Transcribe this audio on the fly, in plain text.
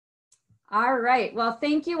All right. Well,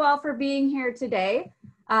 thank you all for being here today.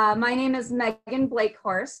 My name is Megan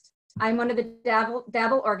Blakehorst. I'm one of the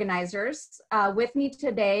DABL organizers. With me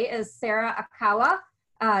today is Sarah Akawa.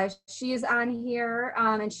 She's on here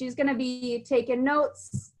and she's going to be taking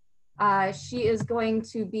notes. She is going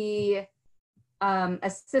to be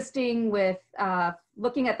assisting with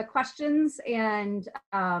looking at the questions and,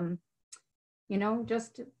 you know,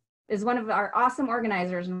 just is one of our awesome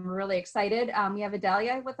organizers, and we're really excited. We have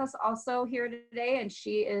Adalia with us also here today, and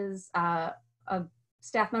she is a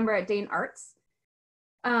staff member at Dane Arts.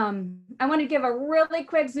 I want to give a really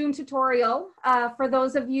quick Zoom tutorial for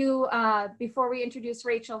those of you, before we introduce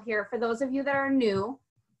Rachel here, for those of you that are new.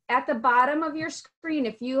 At the bottom of your screen,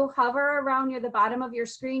 if you hover around near the bottom of your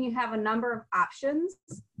screen, you have a number of options.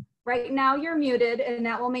 Right now you're muted, and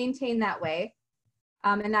that will maintain that way.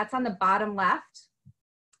 And that's on the bottom left.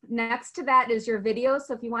 Next to that is your video.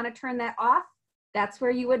 So if you want to turn that off, that's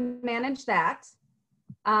where you would manage that.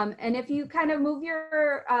 And if you kind of move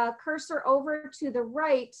your cursor over to the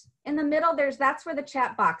right, in the middle, that's where the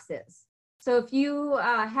chat box is. So if you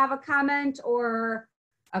have a comment or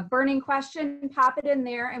a burning question, pop it in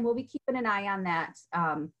there, and we'll be keeping an eye on that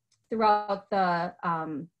throughout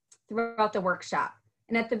the workshop.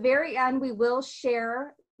 And at the very end, we will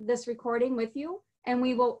share this recording with you, and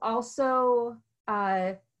we will also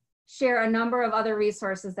share a number of other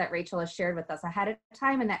resources that Rachel has shared with us ahead of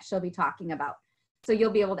time and that she'll be talking about. So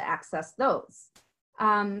you'll be able to access those.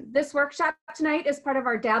 This workshop tonight is part of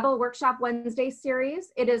our DABL Workshop Wednesday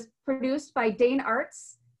series. It is produced by Dane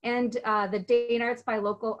Arts and the Dane Arts by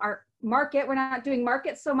Local Art Market. We're not doing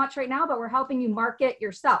market so much right now, but we're helping you market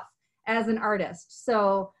yourself as an artist.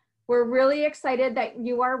 So we're really excited that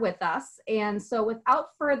you are with us. And so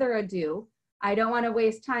without further ado, I don't want to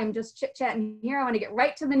waste time just chit-chatting here. I want to get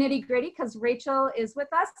right to the nitty-gritty because Rachel is with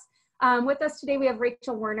us. With us today, we have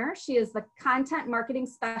Rachel Werner. She is the Content Marketing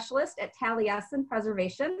Specialist at Taliesin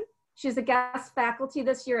Preservation. She's a guest faculty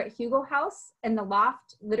this year at Hugo House and the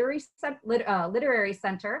Loft Literary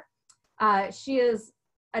Center. She is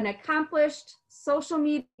an accomplished social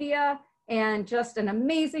media and just an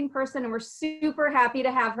amazing person, and we're super happy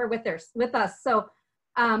to have her with us. So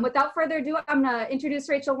without further ado, I'm going to introduce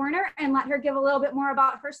Rachel Werner and let her give a little bit more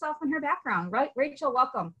about herself and her background. Right, Rachel,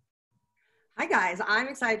 welcome. Hi guys, I'm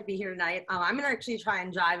excited to be here tonight. I'm going to actually try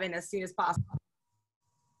and dive in as soon as possible.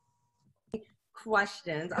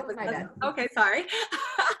 Questions. Okay, sorry.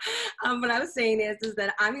 What I was saying is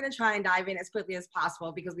that I'm going to try and dive in as quickly as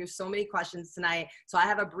possible because we have so many questions tonight. So I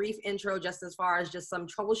have a brief intro just as far as just some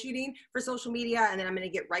troubleshooting for social media, and then I'm going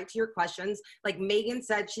to get right to your questions. Like Megan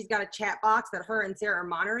said, she's got a chat box that her and Sarah are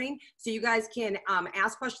monitoring, so you guys can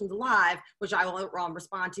ask questions live, which I will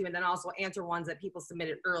respond to, and then also answer ones that people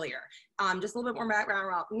submitted earlier. Just a little bit more background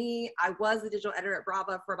about me. I was the digital editor at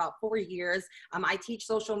Brava for about 4 years. I teach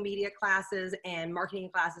social media classes and marketing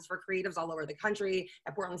classes for creatives all over the country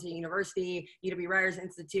at Portland State University, UW Writers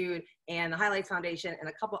Institute, and the Highlights Foundation, and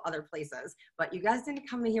a couple other places. But you guys didn't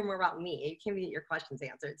come to hear more about me. You came to get your questions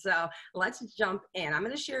answered. So let's jump in. I'm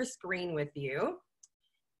going to share a screen with you.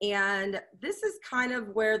 And this is kind of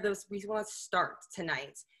where we want to start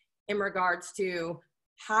tonight in regards to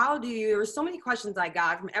there were so many questions I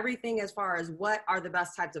got from everything as far as what are the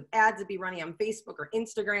best types of ads to be running on Facebook or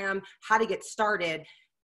Instagram, how to get started.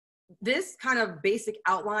 This kind of basic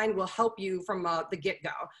outline will help you from the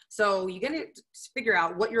get-go. So you're going to figure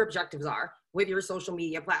out what your objectives are with your social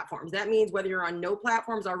media platforms. That means whether you're on no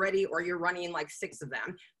platforms already or you're running like 6 of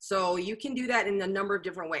them. So you can do that in a number of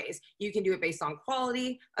different ways. You can do it based on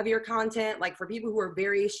quality of your content, like for people who are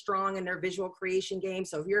very strong in their visual creation game.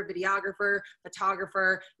 So if you're a videographer,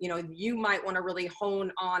 photographer, you know, you might want to really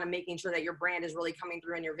hone on and making sure that your brand is really coming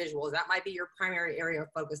through in your visuals. That might be your primary area of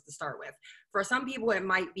focus to start with. For some people, it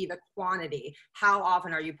might be the quantity. How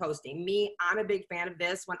often are you posting? Me, I'm a big fan of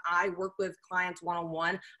this. When I work with clients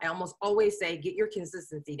one-on-one, I almost always say, get your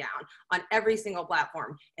consistency down on every single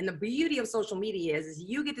platform. And the beauty of social media is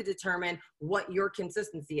you get to determine what your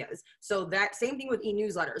consistency is. So that same thing with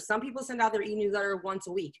e-newsletters. Some people send out their e-newsletter once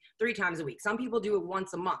a week, 3 times a week. Some people do it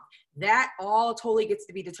once a month. That all totally gets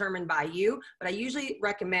to be determined by you. But I usually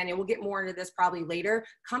recommend, and we'll get more into this probably later,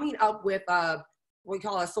 coming up with what we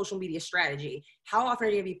call a social media strategy. How often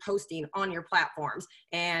are you going to be posting on your platforms?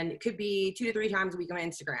 And it could be 2 to 3 times a week on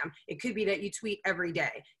Instagram. It could be that you tweet every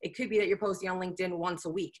day. It could be that you're posting on LinkedIn once a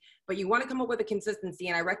week. But you want to come up with a consistency,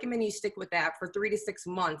 and I recommend you stick with that for 3 to 6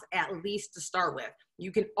 months at least to start with.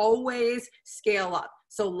 You can always scale up.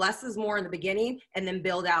 So less is more in the beginning and then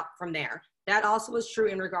build out from there. That also is true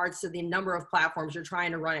in regards to the number of platforms you're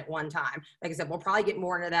trying to run at one time. Like I said, we'll probably get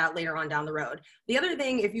more into that later on down the road. The other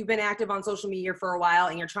thing, if you've been active on social media for a while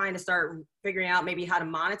and you're trying to start figuring out maybe how to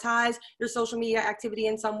monetize your social media activity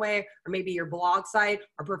in some way, or maybe your blog site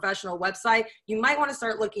or professional website, you might want to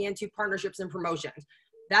start looking into partnerships and promotions.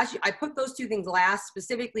 I put those two things last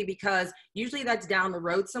specifically because usually that's down the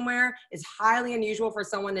road somewhere. It's highly unusual for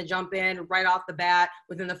someone to jump in right off the bat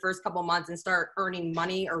within the first couple months and start earning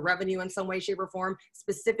money or revenue in some way, shape, or form,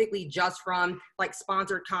 specifically just from like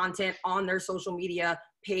sponsored content on their social media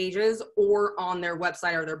pages or on their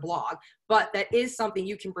website or their blog. But that is something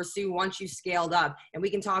you can pursue once you scaled up. And we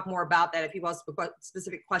can talk more about that if people have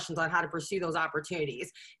specific questions on how to pursue those opportunities.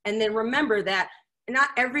 And then remember that not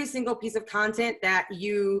every single piece of content that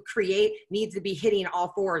you create needs to be hitting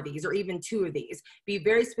all 4 of these or even 2 of these. Be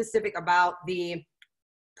very specific about the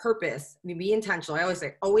purpose. I mean, be intentional. I always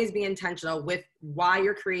say, always be intentional with why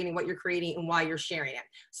you're creating what you're creating and why you're sharing it.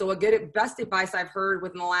 So best advice I've heard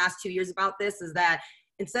within the last 2 years about this is that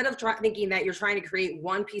instead of thinking that you're trying to create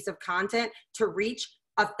one piece of content to reach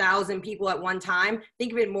 1,000 people at one time,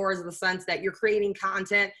 think of it more as the sense that you're creating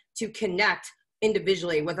content to connect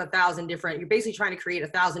individually with 1,000 different, you're basically trying to create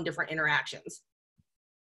 1,000 different interactions.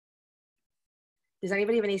 Does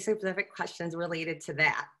anybody have any specific questions related to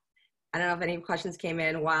that? I don't know if any questions came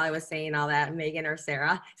in while I was saying all that, Megan or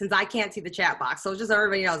Sarah, since I can't see the chat box. So just so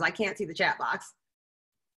everybody knows, I can't see the chat box.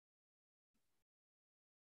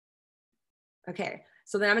 Okay,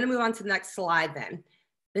 so then I'm gonna move on to the next slide then.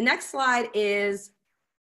 The next slide is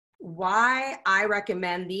why I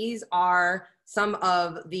recommend these are some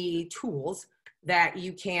of the tools that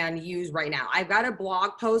you can use right now. I've got a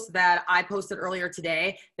blog post that I posted earlier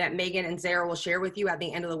today that Megan and Sarah will share with you at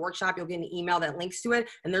the end of the workshop. You'll get an email that links to it,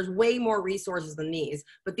 and there's way more resources than these.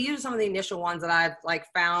 But these are some of the initial ones that I've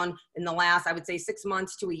found in the last, I would say 6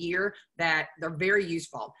 months to a year, that they're very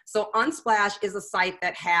useful. So Unsplash is a site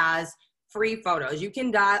that has free photos. You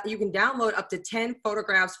can download up to 10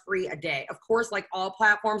 photographs free a day. Of course, like all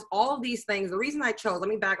platforms, all of these things, the reason I chose, let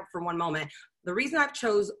me back up for one moment. The reason I've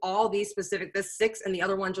chose all these specific, this 6 and the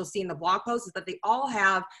other ones you'll see in the blog post, is that they all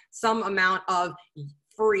have some amount of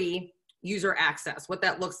free user access, what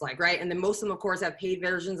that looks like, right? And then most of them, of course, have paid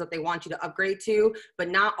versions that they want you to upgrade to, but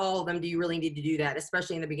not all of them do you really need to do that,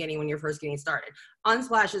 especially in the beginning when you're first getting started.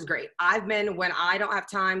 Unsplash is great. When I don't have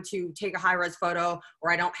time to take a high-res photo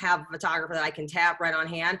or I don't have a photographer that I can tap right on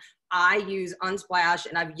hand, I use Unsplash,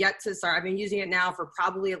 and I've yet to start. I've been using it now for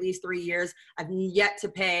probably at least 3 years. I've yet to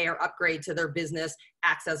pay or upgrade to their business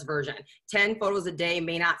access version. 10 photos a day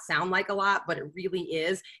may not sound like a lot, but it really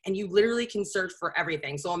is. And you literally can search for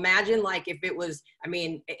everything. So imagine like if it was, I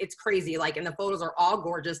mean, it's crazy. Like, and the photos are all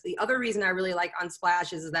gorgeous. The other reason I really like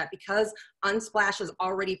Unsplash is that because Unsplash has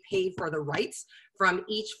already paid for the rights from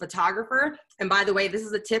each photographer. And by the way, this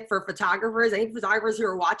is a tip for photographers. Any photographers who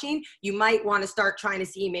are watching, you might want to start trying to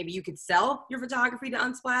see maybe you could sell your photography to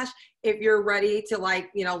Unsplash if you're ready to, like,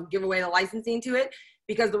 you know, give away the licensing to it,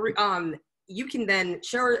 because you can then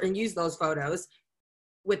share and use those photos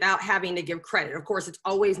without having to give credit. Of course, it's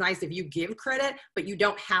always nice if you give credit, but you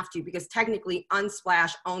don't have to, because technically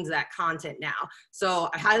Unsplash owns that content now. So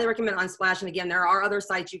I highly recommend Unsplash. And again, there are other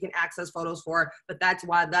sites you can access photos for, but that's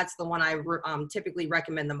the one I typically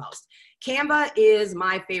recommend the most. Canva is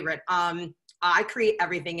my favorite. I create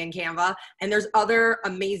everything in Canva, and there's other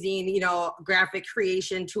amazing, you know, graphic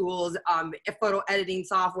creation tools, photo editing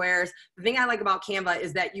softwares. The thing I like about Canva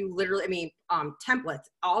is that you literally, templates,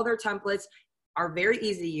 all their templates are very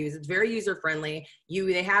easy to use. It's very user friendly.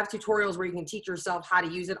 They have tutorials where you can teach yourself how to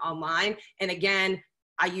use it online. And again,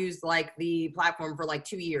 I used like the platform for like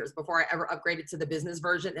 2 years before I ever upgraded to the business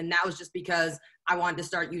version. And that was just because I wanted to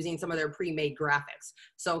start using some of their pre-made graphics.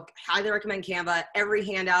 So highly recommend Canva. Every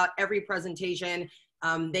handout, every presentation.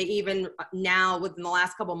 They even now, within the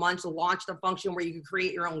last couple months, launched a function where you can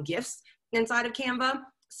create your own GIFs inside of Canva.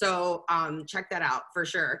 So check that out for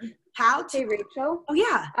sure. Hey, Rachel. Oh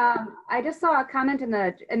yeah. I just saw a comment in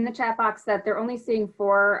the chat box that they're only seeing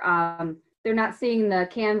 4. They're not seeing the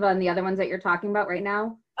Canva and the other ones that you're talking about right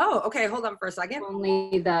now. Oh, okay. Hold on for a second.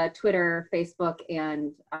 Only the Twitter, Facebook,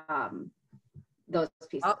 and those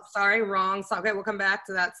pieces. Oh, sorry, wrong. So, okay, we'll come back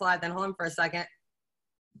to that slide then. Hold on for a second.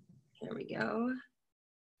 Here we go.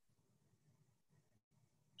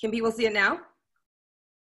 Can people see it now?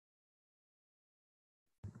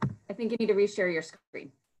 I think you need to reshare your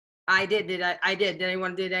screen. I did. I did. Did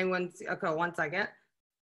anyone see? Okay, one second.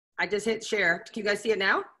 I just hit share. Can you guys see it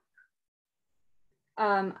now?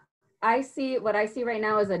 What I see right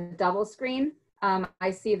now is a double screen.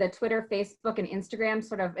 I see the Twitter, Facebook, and Instagram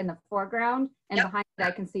sort of in the foreground, and behind it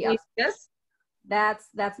I can see us. Yes. That's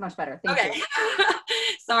much better. Thank you.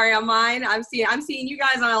 Sorry, on mine, I'm seeing you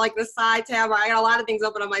guys on like the side tab. I got a lot of things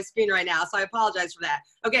open on my screen right now, so I apologize for that.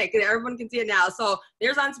 Okay, everyone can see it now. So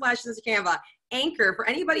there's Unsplash, this is Canva. Anchor, for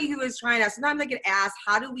anybody who is trying to, sometimes they get asked,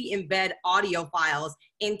 how do we embed audio files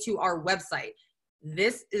into our website?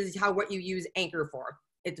 This is what you use Anchor for.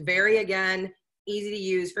 It's very, again, easy to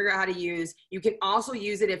use, figure out how to use. You can also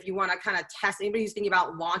use it if you want to kind of test, anybody who's thinking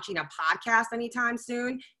about launching a podcast anytime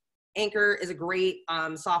soon. Anchor is a great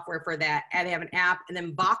software for that. And they have an app. And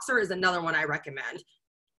then Voxer is another one I recommend.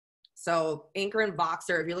 So Anchor and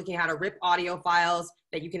Voxer, if you're looking at how to rip audio files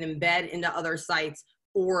that you can embed into other sites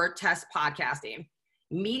or test podcasting.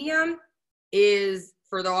 Medium is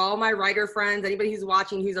for all my writer friends, anybody who's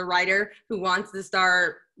watching who's a writer who wants to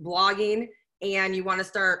start blogging and you want to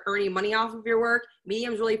start earning money off of your work.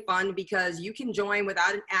 Medium's really fun because you can join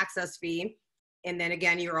without an access fee. And then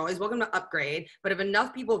again, you're always welcome to upgrade. But if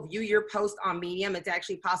enough people view your post on Medium, it's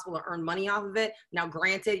actually possible to earn money off of it. Now,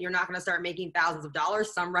 granted, you're not going to start making thousands of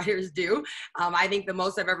dollars. Some writers do. I think the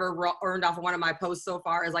most I've ever earned off of one of my posts so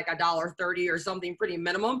far is like $1.30 or something pretty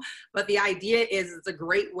minimum. But the idea is it's a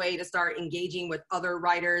great way to start engaging with other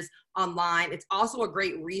writers online. It's also a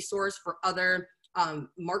great resource for other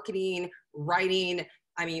marketing, writing,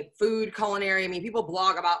 food, culinary. People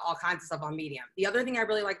blog about all kinds of stuff on Medium. The other thing I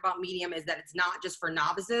really like about Medium is that it's not just for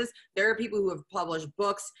novices. There are people who have published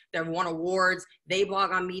books, that have won awards. They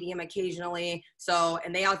blog on Medium occasionally.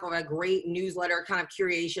 And they also have a great newsletter kind of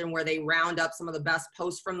curation where they round up some of the best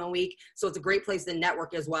posts from the week. So it's a great place to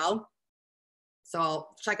network as well. So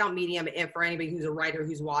check out Medium for anybody who's a writer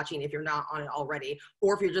who's watching, if you're not on it already,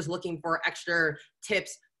 or if you're just looking for extra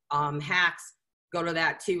tips, hacks, go to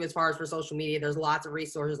that too. As far as for social media, there's lots of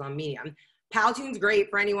resources on Medium. Powtoon's great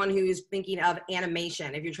for anyone who's thinking of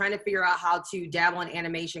animation. If you're trying to figure out how to dabble in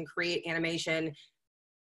animation, create animation,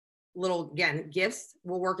 little, again, GIFs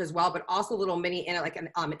will work as well, but also little mini, like an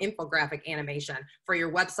infographic animation for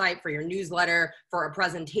your website, for your newsletter, for a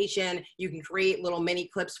presentation. You can create little mini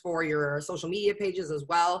clips for your social media pages as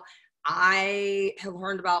well. I have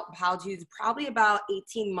learned about Powtoons probably about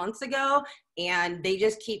 18 months ago, and they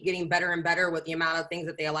just keep getting better and better with the amount of things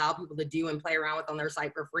that they allow people to do and play around with on their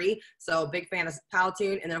site for free. So big fan of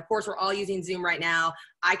Powtoon. And then of course, we're all using Zoom right now.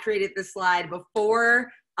 I created this slide before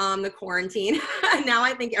the quarantine. Now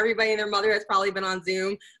I think everybody and their mother has probably been on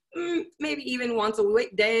Zoom, maybe even once a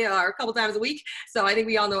day or a couple times a week. So I think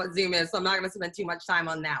we all know what Zoom is. So I'm not going to spend too much time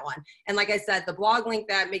on that one. And like I said, the blog link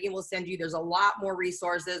that Megan will send you, there's a lot more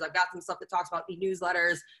resources. I've got some stuff that talks about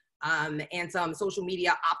e-newsletters and some social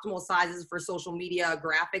media optimal sizes for social media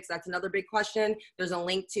graphics. That's another big question. There's a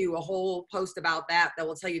link to a whole post about that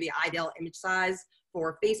will tell you the ideal image size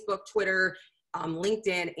for Facebook, Twitter,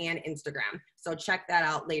 LinkedIn, and Instagram. So check that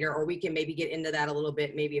out later, or we can maybe get into that a little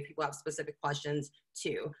bit, maybe if people have specific questions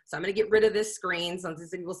too. So I'm going to get rid of this screen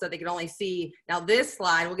since people said they could only see. Now this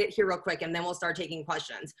slide, we'll get here real quick and then we'll start taking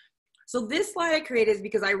questions. So this slide I created is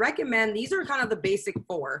because I recommend, these are kind of the basic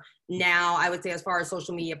four now, I would say, as far as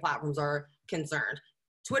social media platforms are concerned.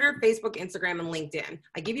 Twitter, Facebook, Instagram, and LinkedIn.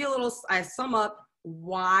 I sum up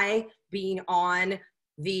why being on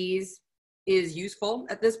these is useful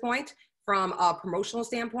at this point from a promotional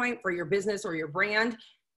standpoint for your business or your brand,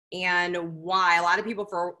 and why a lot of people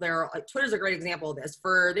Twitter's a great example of this.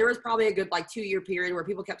 There was probably a good 2-year period where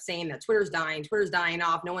people kept saying that Twitter's dying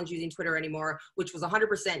off, no one's using Twitter anymore, which was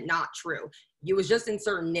 100% not true. It was just in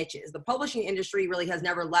certain niches. The publishing industry really has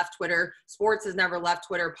never left Twitter. Sports has never left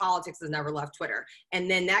Twitter. Politics has never left Twitter. And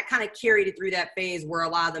then that kind of carried it through that phase where a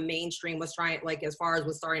lot of the mainstream was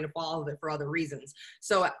was starting to follow it for other reasons.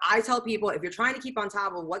 So I tell people, if you're trying to keep on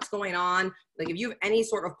top of what's going on, if you have any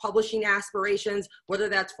sort of publishing aspirations, whether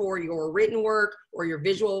that's for your written work or your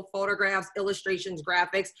visual photographs, illustrations,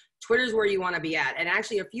 graphics, Twitter's where you want to be at. And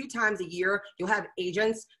actually a few times a year, you'll have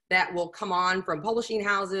agents that will come on from publishing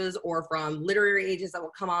houses or from literary agents that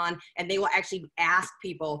will come on, and they will actually ask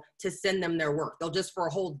people to send them their work. They'll just, for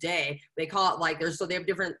a whole day, they call it so they have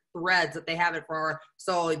different threads that they have it for.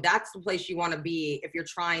 So that's the place you want to be if you're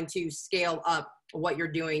trying to scale up what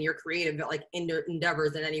you're doing, your creative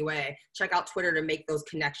endeavors in any way. Check out Twitter to make those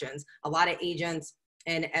connections. A lot of agents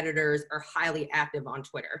and editors are highly active on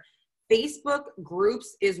Twitter. Facebook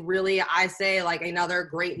groups is really, I say, another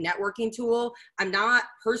great networking tool. I'm not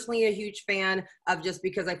personally a huge fan of, just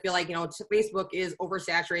because I feel Facebook is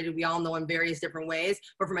oversaturated, we all know, in various different ways.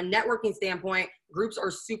 But from a networking standpoint, groups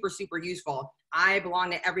are super, super useful. I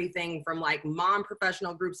belong to everything from mom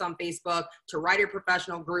professional groups on Facebook to writer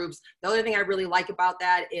professional groups. The other thing I really like about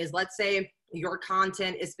that is, let's say your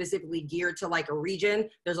content is specifically geared to like a region.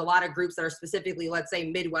 There's a lot of groups that are specifically, let's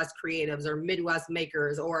say Midwest creatives or Midwest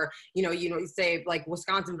makers, or, say like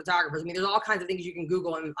Wisconsin photographers. I mean, there's all kinds of things you can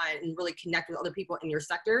Google and really connect with other people in your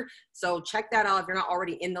sector. So check that out if you're not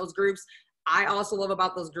already in those groups. I also love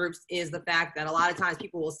about those groups is the fact that a lot of times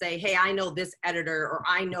people will say, hey, I know this editor, or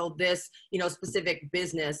I know this, specific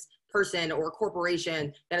business person or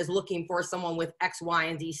corporation that is looking for someone with X, Y,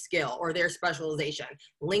 and Z skill or their specialization.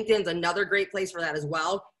 LinkedIn's another great place for that as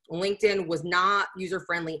well. LinkedIn was not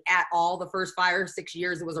user-friendly at all the first 5 or 6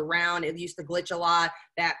 years it was around. It used to glitch a lot.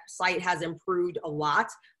 That site has improved a lot.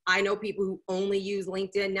 I know people who only use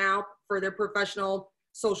LinkedIn now for their professional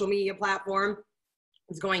social media platform.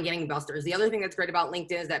 It's going gangbusters. The other thing that's great about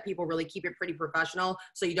LinkedIn is that people really keep it pretty professional,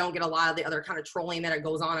 so you don't get a lot of the other kind of trolling that it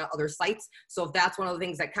goes on at other sites. So if that's one of the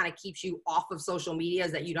things that kind of keeps you off of social media,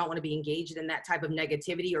 is that you don't want to be engaged in that type of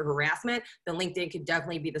negativity or harassment, then LinkedIn could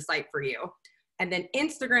definitely be the site for you. And then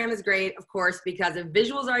Instagram is great, of course, because if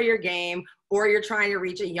visuals are your game or you're trying to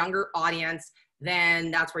reach a younger audience, then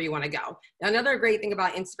that's where you want to go. Another great thing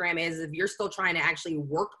about Instagram is if you're still trying to actually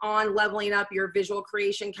work on leveling up your visual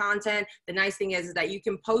creation content, the nice thing is that you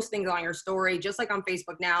can post things on your story, just like on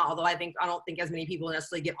Facebook now, although I don't think as many people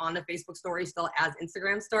necessarily get onto Facebook story still as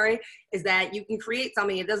Instagram story, is that you can create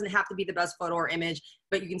something. It doesn't have to be the best photo or image,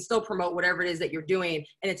 but you can still promote whatever it is that you're doing,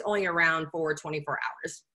 and it's only around for 24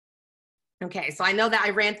 hours. Okay, so I know that I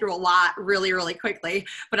ran through a lot really, really quickly,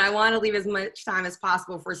 but I want to leave as much time as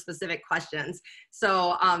possible for specific questions.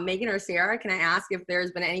 So Megan or Sarah, can I ask if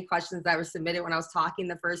there's been any questions that were submitted when I was talking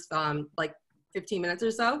the first like 15 minutes or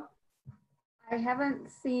so? I haven't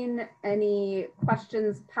seen any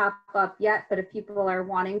questions pop up yet, but if people are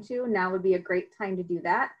wanting to, now would be a great time to do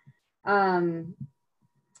that. So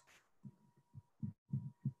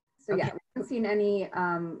yeah, we haven't seen any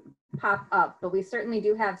pop up, but we certainly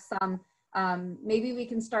do have some. Maybe we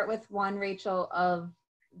can start with one, Rachel, of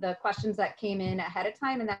the questions that came in ahead of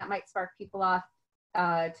time, and that might spark people off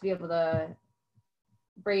to be able to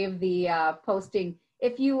brave the posting.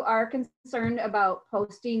 If you are concerned about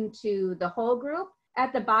posting to the whole group,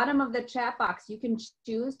 at the bottom of the chat box, you can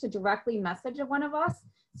choose to directly message one of us.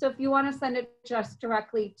 So if you want to send it just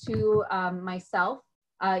directly to myself,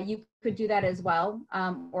 you could do that as well,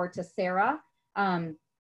 or to Sarah.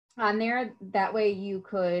 On there, that way you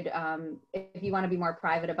could, if you want to be more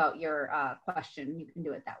private about your question, you can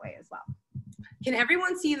do it that way as well. Can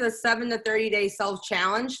everyone see the 7 to 30 day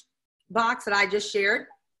self-challenge box that I just shared?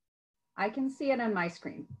 I can see it on my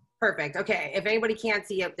screen. Perfect. Okay. If anybody can't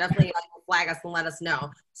see it, definitely flag us and let us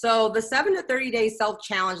know. So the 7 to 30 day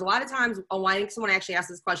self-challenge, a lot of times I think someone actually asked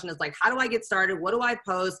this question is like, how do I get started? What do I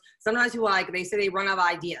post? Sometimes people they say they run out of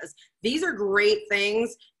ideas. These are great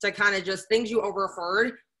things to kind of just things you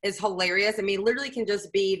overheard. Is hilarious. I mean, literally can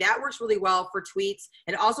just be, that works really well for tweets.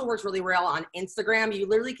 It also works really well on Instagram. You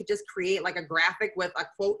literally could just create like a graphic with a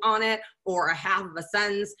quote on it or a half of a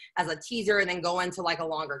sentence as a teaser and then go into like a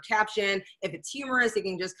longer caption. If it's humorous, it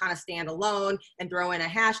can just kind of stand alone and throw in a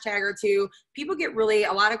hashtag or two. People get really,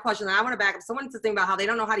 a lot of questions. And I want to back up. Someone said something about how they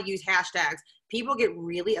don't know how to use hashtags. People get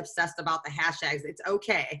really obsessed about the hashtags. It's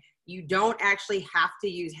okay. You don't actually have to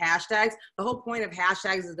use hashtags. The whole point of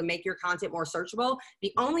hashtags is to make your content more searchable.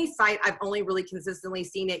 The only site I've only really consistently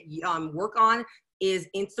seen it work on is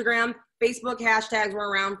Instagram. Facebook hashtags were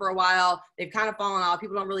around for a while. They've kind of fallen off.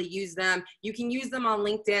 People don't really use them. You can use them on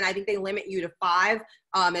LinkedIn. I think they limit you to 5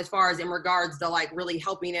 as far as in regards to like really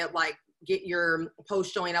helping it like get your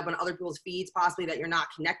post showing up on other people's feeds, possibly that you're not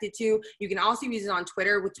connected to. You can also use it on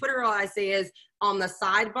Twitter. With Twitter, all I say is on the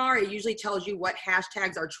sidebar, it usually tells you what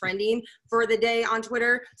hashtags are trending for the day on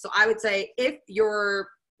Twitter. So I would say if your,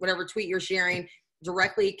 whatever tweet you're sharing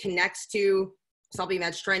directly connects to something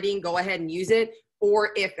that's trending, go ahead and use it.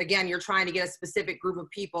 Or if, again, you're trying to get a specific group of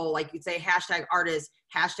people, like you'd say hashtag artists,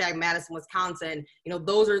 hashtag Madison, Wisconsin,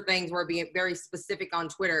 those are things where being very specific on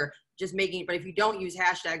Twitter, just making, but if you don't use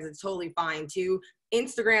hashtags, it's totally fine too.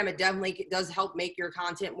 Instagram, it definitely does help make your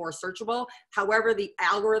content more searchable. However, the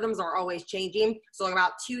algorithms are always changing. So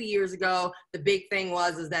about 2 years ago, the big thing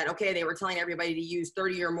is that, okay, they were telling everybody to use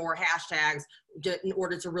 30 or more hashtags in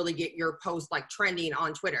order to really get your post like trending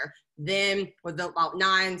on Twitter. Then about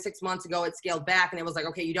 6 months ago, it scaled back and it was like,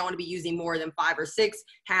 okay, you don't want to be using more than 5 or 6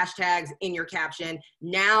 hashtags in your caption.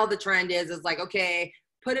 Now the trend is like, okay,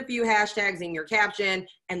 put a few hashtags in your caption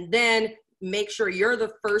and then make sure you're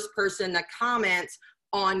the first person to comment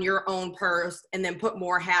on your own post and then put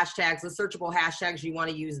more hashtags, the searchable hashtags you want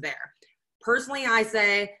to use there. Personally, I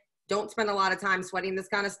say, don't spend a lot of time sweating this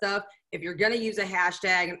kind of stuff. If you're going to use a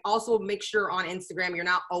hashtag, and also make sure on Instagram, you're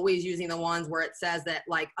not always using the ones where it says that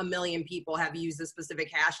like 1 million people have used a specific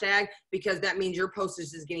hashtag, because that means your post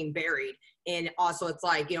is just getting buried. And also it's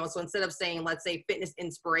like, you know, so instead of saying, let's say fitness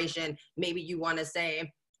inspiration, maybe you want to say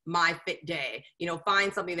my fit day, you know,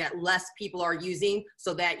 find something that less people are using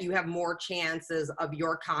so that you have more chances of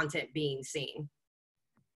your content being seen.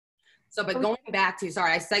 So, but going back to,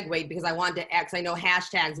 sorry, I segued because I wanted to X, I know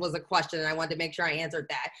hashtags was a question and I wanted to make sure I answered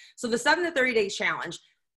that. So the 7 to 30 day challenge,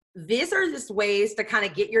 these are just ways to kind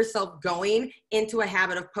of get yourself going into a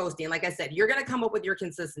habit of posting. Like I said, you're going to come up with your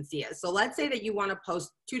consistency is. So let's say that you want to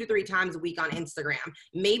post 2 to 3 times a week on Instagram.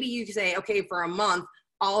 Maybe you say, okay, for a month,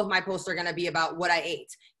 all of my posts are going to be about what I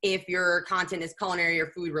ate. If your content is culinary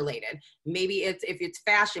or food related, maybe it's, if it's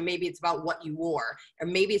fashion, maybe it's about what you wore, or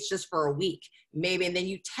maybe it's just for a week, maybe, and then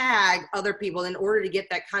you tag other people in order to get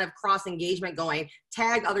that kind of cross engagement going,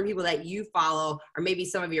 tag other people that you follow, or maybe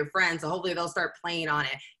some of your friends. So hopefully they'll start playing on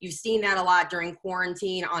it. You've seen that a lot during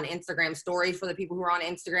quarantine on Instagram stories for the people who are on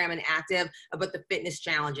Instagram and active about the fitness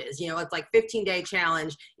challenges. You know, it's like 15-day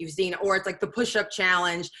challenge you've seen, or it's like the push-up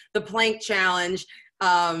challenge, the plank challenge.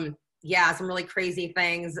 Yeah, some really crazy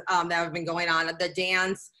things that have been going on. The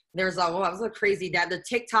dance, there's a, well, that was a crazy the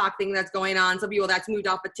TikTok thing that's going on. Some people that's moved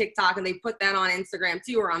off of TikTok and they put that on Instagram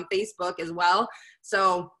too, or on Facebook as well.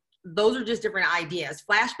 So those are just different ideas.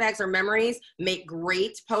 Flashbacks or memories make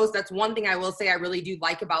great posts. That's one thing I will say I really do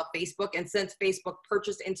like about Facebook. And since Facebook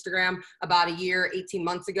purchased Instagram about a year, 18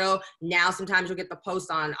 months ago, now sometimes you'll get the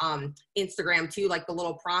post on Instagram too, like the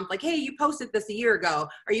little prompt, like, hey, you posted this a year ago,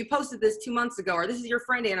 or you posted this 2 months ago, or this is your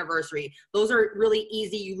friend anniversary. Those are really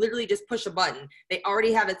easy. You literally just push a button. They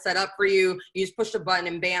already have it set up for you. You just push a button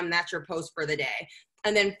and bam, that's your post for the day.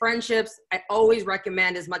 And then friendships, I always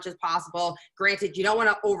recommend as much as possible. Granted, you don't want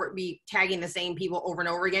to be tagging the same people over and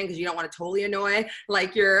over again because you don't want to totally annoy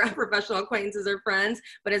like your professional acquaintances or friends.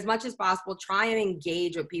 But as much as possible, try and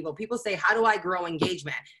engage with people. People say, how do I grow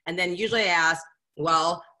engagement? And then usually I ask,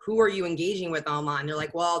 well, who are you engaging with online? They're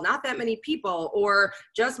like, well, not that many people, or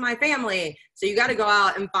just my family. So you got to go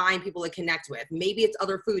out and find people to connect with. Maybe it's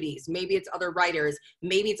other foodies. Maybe it's other writers.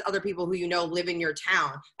 Maybe it's other people who you know live in your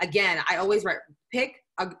town. Again, I always pick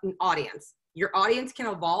an audience. Your audience can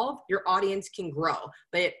evolve, your audience can grow,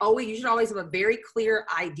 but you should always have a very clear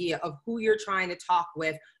idea of who you're trying to talk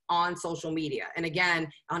with on social media. And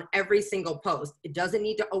again, on every single post, it doesn't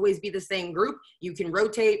need to always be the same group. You can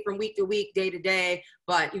rotate from week to week, day to day,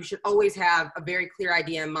 but you should always have a very clear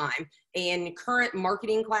idea in mind. In current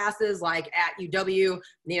marketing classes, like at UW,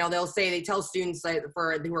 you know, they tell students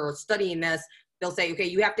who are studying this, they'll say, okay,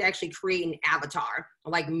 you have to actually create an avatar.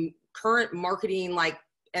 Like current marketing, like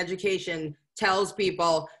education tells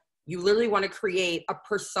people, you literally want to create a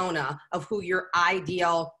persona of who your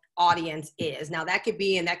ideal audience is. Now that could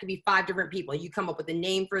be 5 different people. You come up with a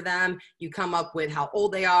name for them. You come up with how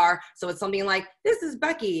old they are. So it's something like, this is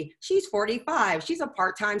Becky. She's 45. She's a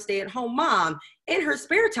part-time stay-at-home mom. In her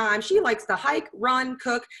spare time, she likes to hike, run,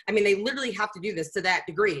 cook. I mean, they literally have to do this to that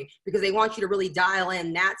degree because they want you to really dial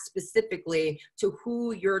in that specifically to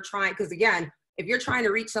who you're trying. Because again, if you're trying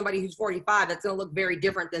to reach somebody who's 45, that's going to look very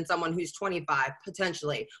different than someone who's 25,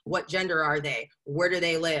 potentially. What gender are they? Where do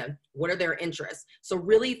they live? What are their interests? So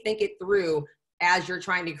really think it through as you're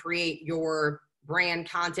trying to create your brand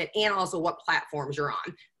content, and also what platforms you're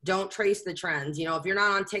on. Don't trace the trends. You know, if you're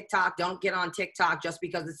not on TikTok, don't get on TikTok just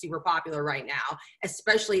because it's super popular right now,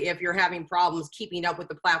 especially if you're having problems keeping up with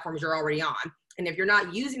the platforms you're already on. And if you're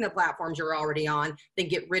not using the platforms you're already on, then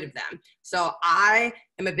get rid of them. So I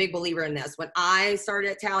am a big believer in this. When I started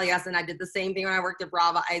at Taliesin, I did the same thing when I worked at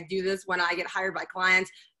Brava. I do this when I get hired by clients.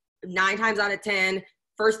 9 times out of 10,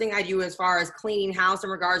 first thing I do as far as cleaning house in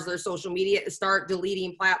regards to their social media is start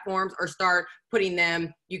deleting platforms or start putting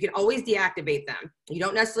them, you can always deactivate them. You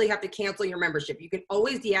don't necessarily have to cancel your membership. You can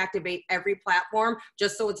always deactivate every platform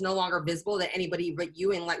just so it's no longer visible to anybody but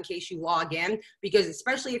you, in case you log in. Because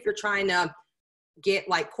especially if you're trying to get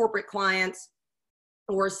like corporate clients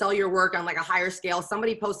or sell your work on like a higher scale.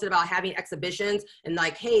 Somebody posted about having exhibitions and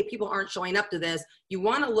like, hey, people aren't showing up to this. You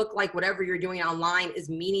want to look like whatever you're doing online is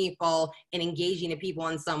meaningful and engaging to people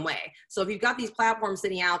in some way. So if you've got these platforms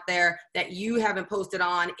sitting out there that you haven't posted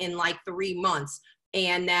on in like 3 months,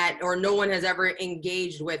 and that, or no one has ever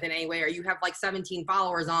engaged with in any way, or you have like 17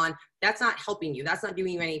 followers on, that's not helping you. That's not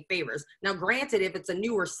doing you any favors. Now, granted, if it's a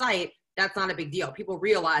newer site, that's not a big deal. People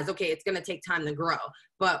realize, okay, it's going to take time to grow.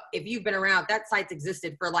 But if you've been around, that site's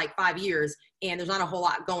existed for like 5 years and there's not a whole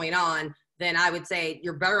lot going on, then I would say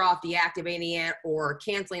you're better off deactivating it or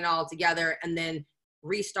canceling it altogether and then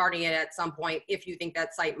restarting it at some point if you think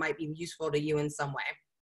that site might be useful to you in some way.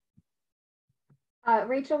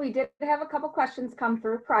 Rachel, we did have a couple questions come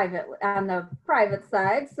through private on the private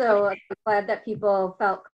side, so I'm glad that people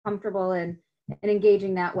felt comfortable in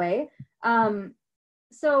engaging that way.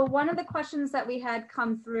 So one of the questions that we had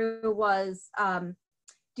come through was,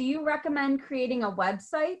 do you recommend creating a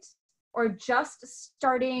website or just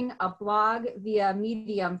starting a blog via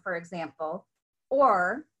Medium, for example,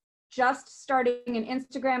 or just starting an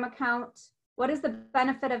Instagram account? What is the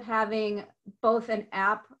benefit of having both an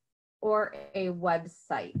app or a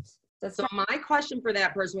website? So my question for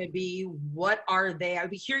that person would be, what are they? I'd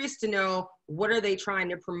be curious to know, what are they trying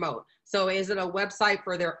to promote? So is it a website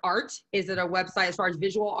for their art? Is it a website as far as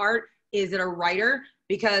visual art? Is it a writer?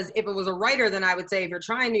 Because if it was a writer, then I would say, if you're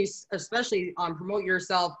trying to especially promote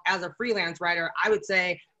yourself as a freelance writer, I would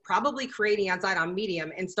say probably creating outside on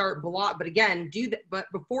Medium and start blog. But again, do that. But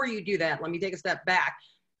before you do that, let me take a step back.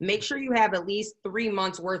 Make sure you have at least 3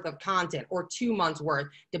 months worth of content, or 2 months worth,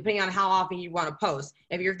 depending on how often you want to post.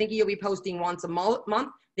 If you're thinking you'll be posting once a month,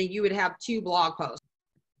 then you would have 2 blog posts.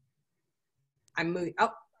 I'm moving. Oh,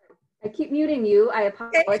 I keep muting you. I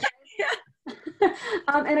apologize.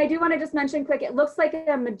 And I do want to just mention quick, it looks like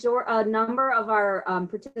a number of our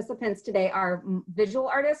participants today are visual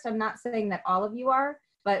artists. I'm not saying that all of you are,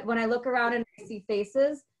 but when I look around and I see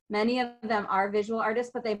faces, many of them are visual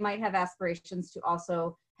artists, but they might have aspirations to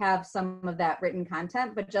also have some of that written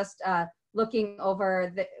content. But just looking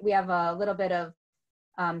over, we have a little bit of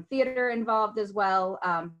theater involved as well,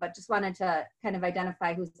 but just wanted to kind of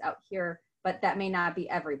identify who's out here, but that may not be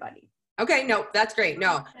everybody. Okay, no, that's great.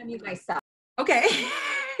 No. I mute myself. Okay.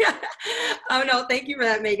 Oh no, thank you for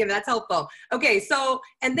that, Megan. That's helpful. Okay, so,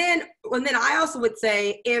 and then I also would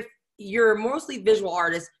say, if you're mostly visual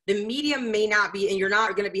artists, the Medium may not be, and you're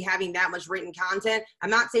not going to be having that much written content. I'm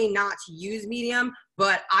not saying not to use Medium,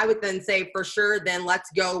 but I would then say for sure, then let's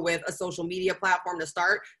go with a social media platform to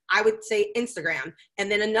start. I would say Instagram. And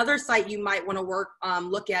then another site you might want to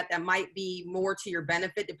look at that might be more to your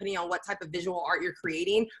benefit, depending on what type of visual art you're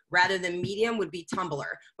creating, rather than Medium, would be Tumblr.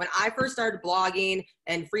 When I first started blogging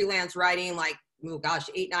and freelance writing, like, oh gosh,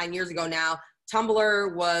 8-9 years ago now,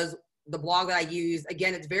 Tumblr was the blog that I use.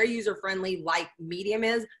 Again, it's very user-friendly, like Medium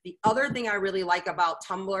is. The other thing I really like about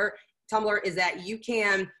Tumblr is that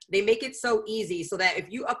they make it so easy so that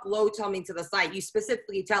if you upload something to the site, you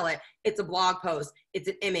specifically tell it, it's a blog post, it's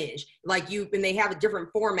an image, and they have different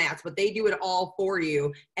formats, but they do it all for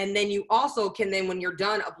you. And then you also can then, when you're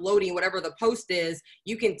done uploading whatever the post is,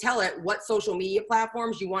 you can tell it what social media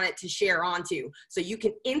platforms you want it to share onto. So you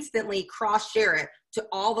can instantly cross-share it to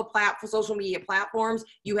all the social media platforms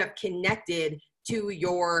you have connected to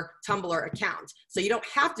your Tumblr account. So you don't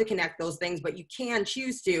have to connect those things, but you can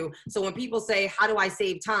choose to. So when people say, how do I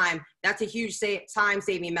save time? That's a huge time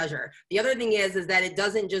saving measure. The other thing is that it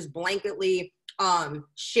doesn't just blanketly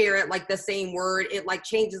share it like the same word. It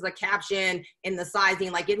changes the caption and the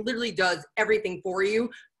sizing. It literally does everything for you,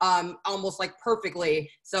 almost perfectly.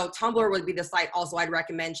 So Tumblr would be the site also I'd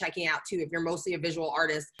recommend checking out too, if you're mostly a visual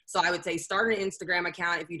artist. So I would say start an Instagram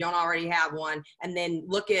account if you don't already have one, and then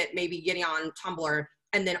look at maybe getting on Tumblr.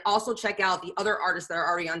 And then also check out the other artists that are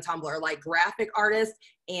already on Tumblr, like graphic artists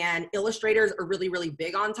and illustrators are really, really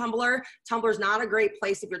big on Tumblr. Tumblr is not a great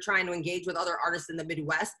place if you're trying to engage with other artists in the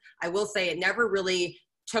Midwest. I will say it never really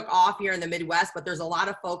took off here in the Midwest, but there's a lot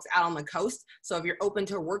of folks out on the coast. So if you're open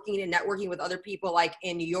to working and networking with other people like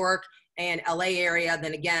in New York and LA area,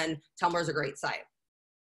 then again, Tumblr is a great site.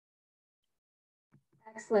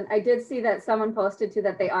 Excellent. I did see that someone posted too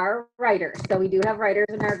that they are writers. So we do have writers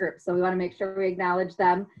in our group. So we want to make sure we acknowledge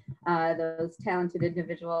them, those talented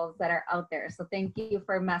individuals that are out there. So thank you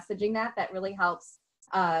for messaging that. That really helps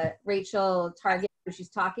Rachel target who she's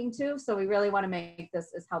talking to. So we really want to make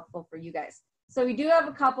this as helpful for you guys. So we do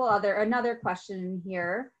have another question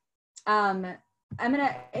here. I'm going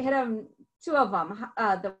to hit them, 2 of them.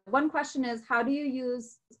 The one question is, how do you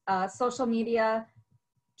use social media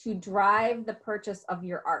to drive the purchase of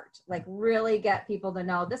your art? Really get people to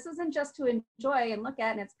know this isn't just to enjoy and look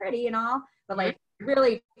at and it's pretty and all, but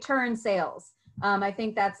really turn sales. I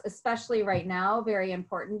think that's, especially right now, very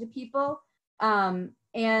important to people.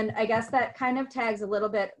 And I guess that kind of tags a little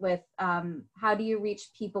bit with how do you reach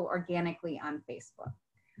people organically on Facebook?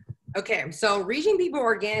 Okay, so reaching people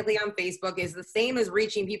organically on Facebook is the same as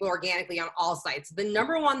reaching people organically on all sites. The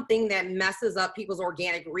number one thing that messes up people's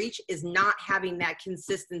organic reach is not having that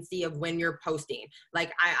consistency of when you're posting.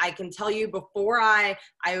 I can tell you, before I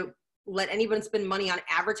let anyone spend money on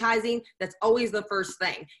advertising, that's always the first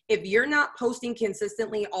thing. If you're not posting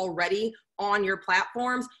consistently already on your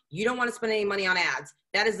platforms, you don't want to spend any money on ads.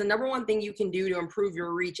 That is the number one thing you can do to improve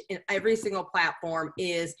your reach in every single platform,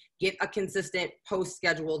 is get a consistent post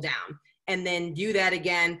schedule down. and then do that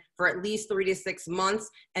again for at least 3 to 6 months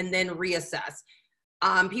and then reassess.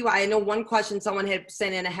 People, I know one question someone had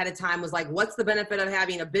sent in ahead of time was like, what's the benefit of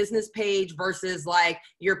having a business page versus like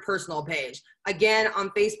your personal page? Again, on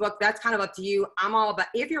Facebook, that's kind of up to you. I'm all about,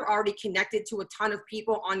 if you're already connected to a ton of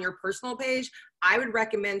people on your personal page, I would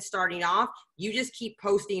recommend starting off, you just keep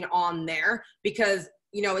posting on there, because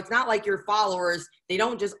you know, it's not like your followers, they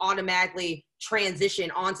don't just automatically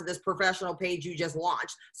transition onto this professional page you just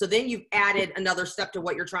launched. So then you've added another step to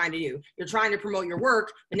what you're trying to do. You're trying to promote your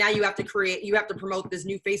work, but now you have to promote this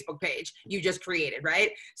new Facebook page you just created,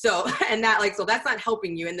 right? So, and that like, so that's not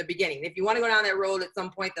helping you in the beginning. If you want to go down that road at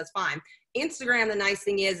some point, that's fine. Instagram, the nice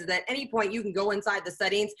thing is that at any point you can go inside the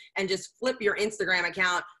settings and just flip your Instagram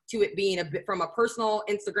account to it being a bit from a personal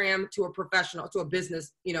Instagram to a professional, to a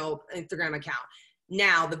business, you know, Instagram account.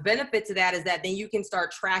 Now, the benefit to that is that then you can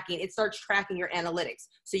start tracking, it starts tracking your analytics.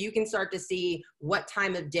 So you can start to see what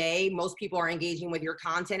time of day most people are engaging with your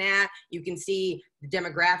content at. You can see the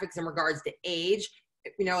demographics in regards to age,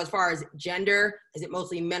 you know, as far as gender, is it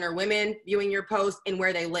mostly men or women viewing your post, and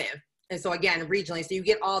where they live. And so again, regionally, so you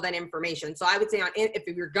get all that information. So I would say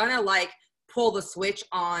if you're gonna like pull the switch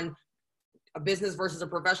on a business versus a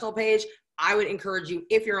professional page, I would encourage you,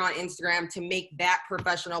 if you're on Instagram, to make that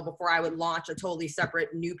professional before I would launch a totally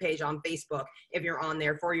separate new page on Facebook if you're on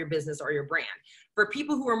there for your business or your brand. For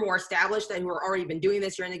people who are more established and who are already been doing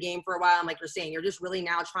this, you're in the game for a while, and like you're saying, you're just really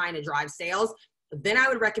now trying to drive sales, then I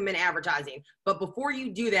would recommend advertising. But before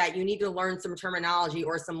you do that, you need to learn some terminology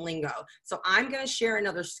or some lingo. So I'm going to share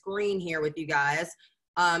another screen here with you guys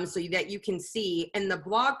so that you can see in the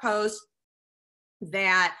blog post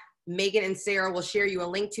that Megan and Sarah will share you a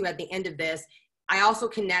link to at the end of this. I also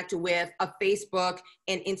connect with a Facebook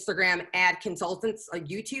and Instagram ad consultants, a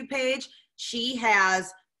YouTube page. She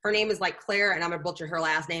has, her name is like Claire, and I'm gonna butcher her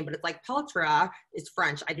last name, but it's like Peltra. It's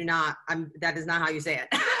French. That is not how you say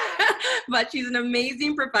it. But she's an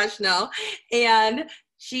amazing professional, and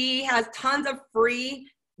she has tons of free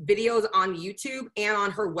videos on YouTube and on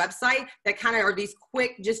her website that kind of are these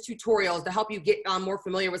quick just tutorials to help you get more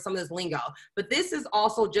familiar with some of this lingo. But this is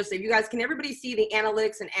also just, if you guys, can everybody see the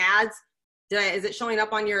analytics and ads? Is it showing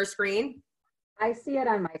up on your screen? I see it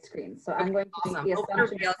on my screen, so I'm going to awesome. make the assumption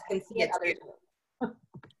everybody else can see it too.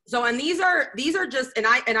 So, and these are just, and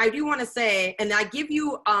I do want to say, and I give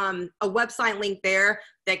you a website link there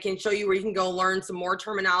that can show you where you can go learn some more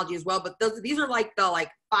terminology as well. But these are like the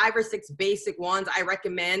 5 or 6 basic ones I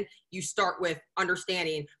recommend you start with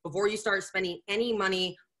understanding before you start spending any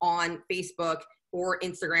money on Facebook or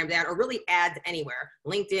Instagram ad, or really ads anywhere,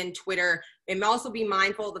 LinkedIn, Twitter. And also be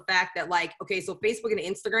mindful of the fact that okay, so Facebook and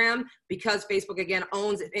Instagram, because Facebook again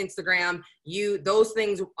owns Instagram, those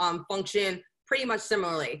things function pretty much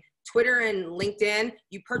similarly. Twitter and LinkedIn,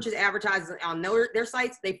 you purchase advertising on their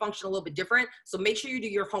sites, they function a little bit different. So make sure you do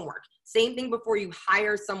your homework. Same thing before you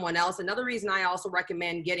hire someone else. Another reason I also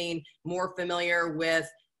recommend getting more familiar with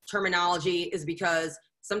terminology is because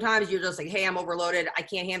sometimes you're just like, hey, I'm overloaded, I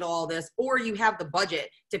can't handle all this. Or you have the budget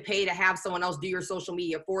to pay to have someone else do your social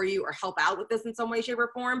media for you or help out with this in some way, shape,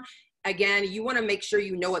 or form. Again, you want to make sure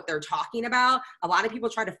you know what they're talking about. A lot of people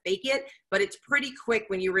try to fake it, but it's pretty quick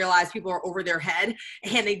when you realize people are over their head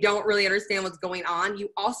and they don't really understand what's going on. You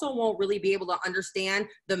also won't really be able to understand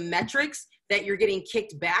the metrics that you're getting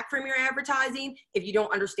kicked back from your advertising if you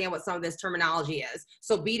don't understand what some of this terminology is.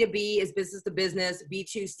 So B2B is business to business,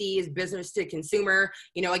 B2C is business to consumer.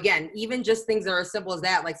 You know, again, even just things that are as simple as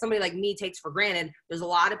that, like somebody like me takes for granted, there's a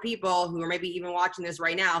lot of people who are maybe even watching this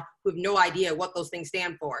right now who have no idea what those things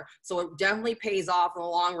stand for. So it definitely pays off in the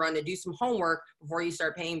long run to do some homework before you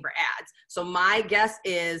start paying for ads. So my guess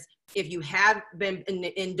is, if you have been,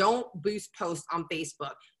 and don't boost posts on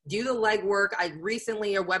Facebook, do the legwork.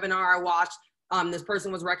 Recently, a webinar I watched, this person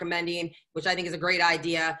was recommending, which I think is a great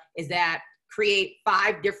idea, is that create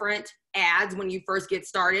 5 different ads when you first get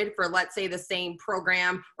started for, let's say, the same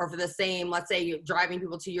program, or for the same, let's say you're driving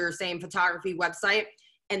people to your same photography website,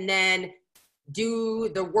 and then do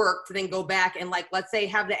the work to then go back and let's say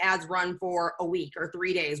have the ads run for a week or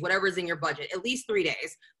 3 days, whatever's in your budget, at least 3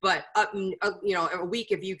 days, but a week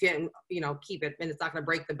if you can, keep it and it's not going to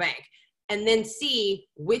break the bank. And then see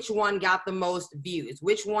which one got the most views,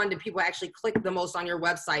 which one did people actually click the most on your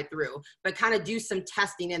website through, but kind of do some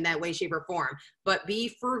testing in that way, shape, or form. But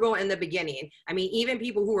be frugal in the beginning. I mean, even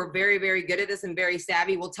people who are very, very good at this and very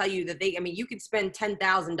savvy will tell you that you could spend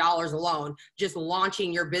 $10,000 alone just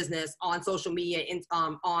launching your business on social media,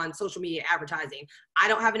 on social media advertising. I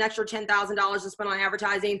don't have an extra $10,000 to spend on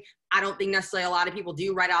advertising. I don't think necessarily a lot of people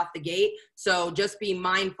do right off the gate. So just be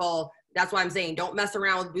mindful. That's why I'm saying don't mess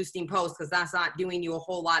around with boosting posts, because that's not doing you a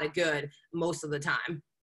whole lot of good most of the time.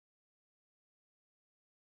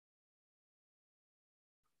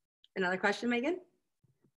 Another question, Megan?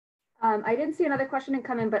 I didn't see another question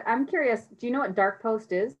come in, but I'm curious, do you know what dark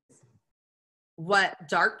post is? What,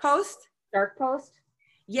 dark post? Dark post?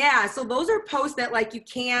 Yeah, so those are posts that like you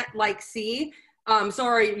can't like see.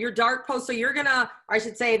 Sorry, your dark posts. So you're gonna, or I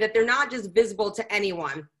should say that they're not just visible to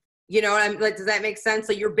anyone. You know what I'm like, does that make sense?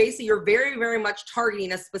 So you're basically, you're very, very much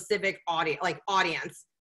targeting a specific audience.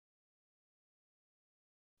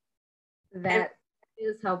 That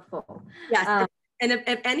is helpful. Yes. And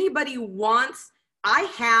if anybody wants, I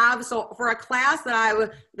have, so for a class that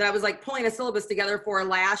I was like pulling a syllabus together for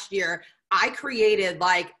last year, I created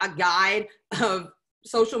like a guide of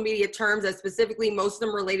social media terms that specifically most of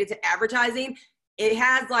them related to advertising. It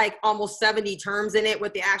has like almost 70 terms in it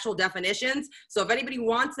with the actual definitions. So if anybody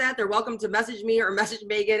wants that, they're welcome to message me or message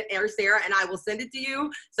Megan or Sarah, and I will send it to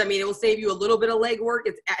you. So, I mean, it will save you a little bit of legwork.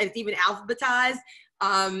 It's even alphabetized.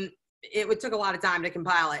 It took a lot of time to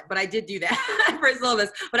compile it, but I did do that for syllabus.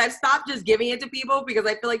 But I've stopped just giving it to people because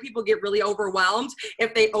I feel like people get really overwhelmed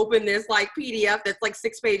if they open this like PDF that's like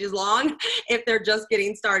 6 pages long if they're just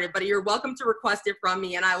getting started. But you're welcome to request it from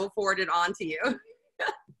me and I will forward it on to you.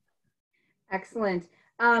 Excellent.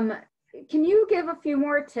 Can you give a few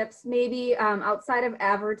more tips, maybe outside of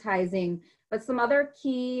advertising, but some other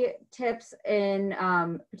key tips in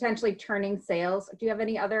potentially turning sales? Do you have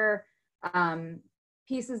any other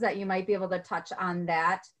pieces that you might be able to touch on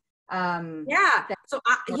that? Yeah. So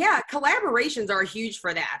yeah, collaborations are huge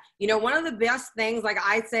for that. You know, one of the best things, like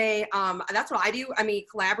I say, that's what I do. I mean,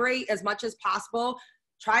 collaborate as much as possible.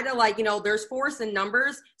 Try to like, you know, there's force in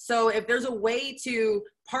numbers. So if there's a way to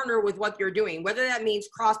partner with what you're doing, whether that means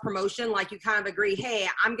cross promotion, like you kind of agree, hey,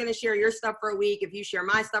 I'm going to share your stuff for a week if you share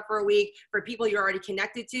my stuff for a week, for people you're already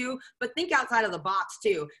connected to, but think outside of the box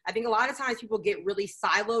too. I think a lot of times people get really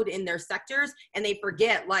siloed in their sectors and they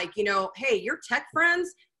forget, like, you know, hey, your tech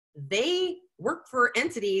friends, they work for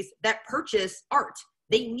entities that purchase art.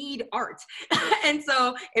 They need art. And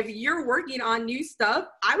so if you're working on new stuff,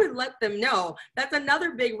 I would let them know. That's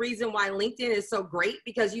another big reason why LinkedIn is so great,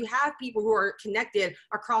 because you have people who are connected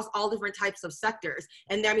across all different types of sectors.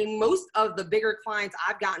 And I mean, most of the bigger clients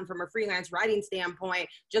I've gotten from a freelance writing standpoint,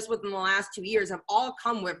 just within the last 2 years, have all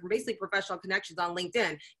come with basically professional connections on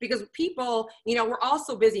LinkedIn, because people, you know, we're all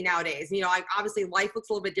so busy nowadays. You know, obviously life looks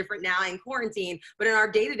a little bit different now in quarantine, but in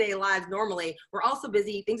our day-to-day lives normally, we're also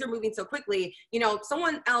busy. Things are moving so quickly. You know, someone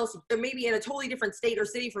else maybe in a totally different state or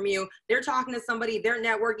city from you, they're talking to somebody, they're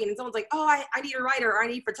networking, and someone's like, oh, I need a writer, or I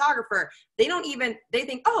need a photographer. They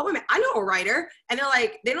think, oh, wait a minute, I know a writer. And they're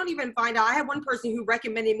like, they don't even find out. I had one person who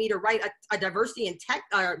recommended me to write a diversity and tech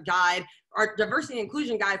guide, or diversity and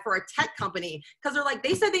inclusion guide for a tech company, because they're like,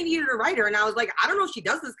 they said they needed a writer. And I was like, I don't know if she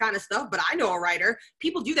does this kind of stuff, but I know a writer.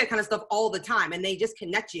 People do that kind of stuff all the time, and they just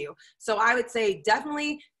connect you. So I would say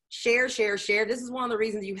definitely share. This is one of the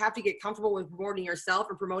reasons you have to get comfortable with promoting yourself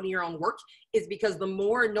and promoting your own work, is because the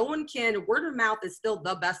more, no one can, word of mouth is still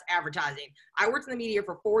the best advertising. I worked in the media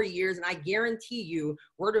for 4 years, and I guarantee you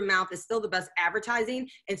word of mouth is still the best advertising.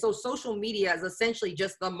 And so social media is essentially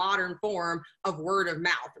just the modern form of word of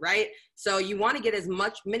mouth, right? So you want to get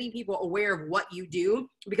many people aware of what you do,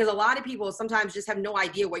 because a lot of people sometimes just have no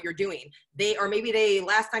idea what you're doing.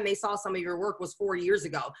 Last time they saw some of your work was 4 years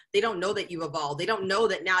ago. They don't know that you evolved. They don't know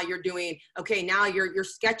that now you're doing, okay, now your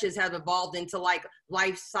sketches have evolved into like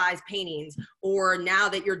life-size paintings, or now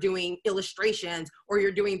that you're doing illustrations, or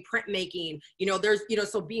you're doing printmaking. You know, there's, you know,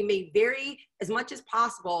 so being made very, as much as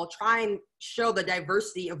possible, try and show the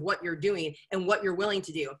diversity of what you're doing and what you're willing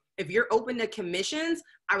to do. If you're open to commissions,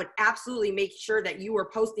 I would absolutely make sure that you are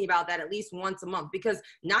posting about that at least once a month, because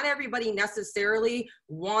not everybody necessarily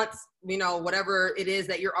wants, you know, whatever it is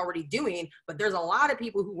that you're already doing, but there's a lot of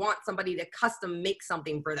people who want somebody to custom make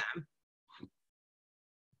something for them.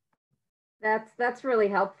 That's really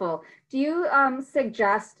helpful. Do you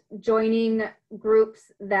suggest joining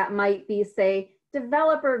groups that might be, say,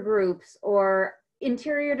 developer groups or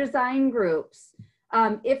interior design groups?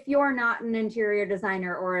 If you're not an interior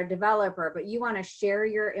designer or a developer, but you want to share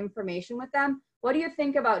your information with them, what do you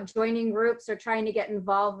think about joining groups or trying to get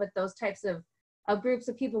involved with those types of groups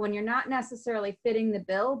of people when you're not necessarily fitting the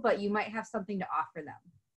bill, but you might have something to offer them?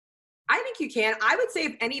 I think you can. I would say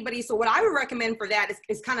if anybody, so what I would recommend for that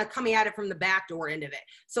is kind of coming at it from the back door end of it.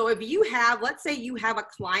 So if you have, let's say you have a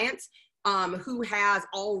client who has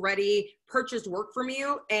already purchased work from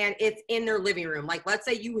you and it's in their living room. Like, let's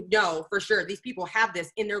say you know for sure these people have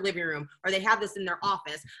this in their living room, or they have this in their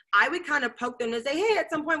office. I would kind of poke them and say, hey, at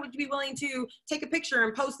some point, would you be willing to take a picture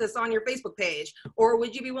and post this on your Facebook page? Or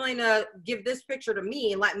would you be willing to give this picture to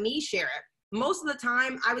me and let me share it? Most of the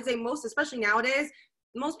time, I would say especially nowadays,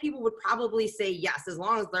 most people would probably say yes, as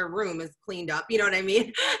long as their room is cleaned up, you know what I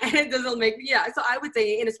mean? And it doesn't make, yeah. So I would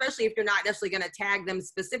say, and especially if you're not necessarily going to tag them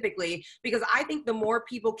specifically, because I think the more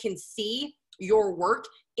people can see your work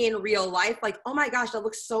in real life, like, oh my gosh, that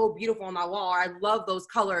looks so beautiful on my wall, or I love those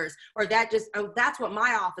colors, or that just, oh, that's what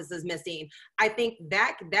my office is missing. I think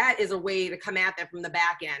that is a way to come at that from the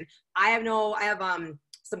back end. I have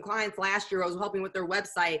some clients last year I was helping with their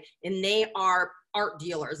website, and they are art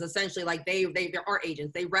dealers, essentially. Like they're art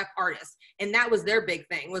agents, they rep artists. And that was their big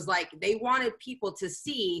thing, was like, they wanted people to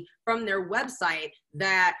see from their website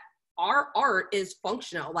that our art is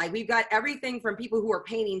functional. Like we've got everything from people who are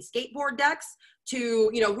painting skateboard decks to,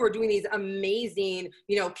 you know, who are doing these amazing,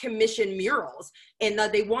 you know, commission murals. And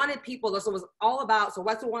they wanted people, so it was all about, so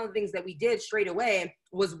that's one of the things that we did straight away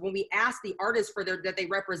was when we asked the artists for that they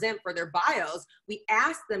represent for their bios, we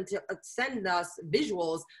asked them to send us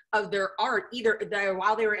visuals of their art, either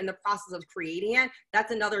while they were in the process of creating it.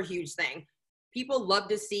 That's another huge thing. People love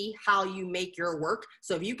to see how you make your work.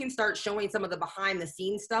 So if you can start showing some of the behind the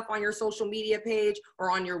scenes stuff on your social media page or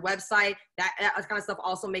on your website, that kind of stuff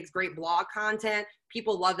also makes great blog content.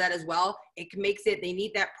 People love that as well. It makes it, they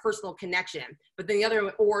need that personal connection. But then the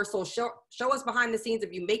other, or so show us behind the scenes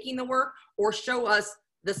of you making the work, or show us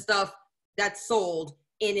the stuff that's sold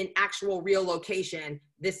in an actual real location.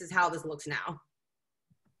 This is how this looks now.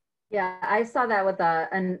 Yeah, I saw that with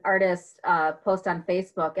an artist post on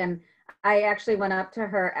Facebook, and I actually went up to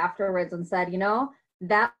her afterwards and said, you know,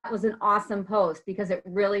 that was an awesome post, because it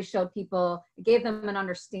really showed people, it gave them an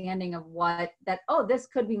understanding of oh, this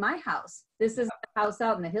could be my house. This is a house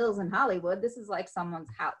out in the hills in Hollywood. This is like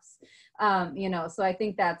someone's house. You know, so I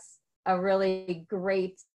think that's a really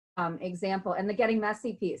great example. And the getting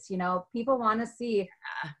messy piece, you know, people want to see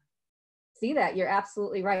that. You're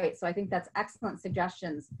absolutely right. So I think that's excellent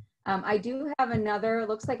suggestions. I do have another,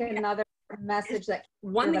 looks like another message that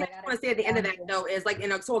one thing I want to say at the end of that though is like, you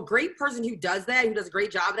know, so a great person who does a great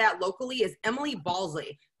job of that locally is Emily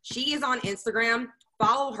Balsley. She is on Instagram.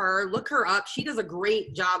 Follow her, look her up. She does a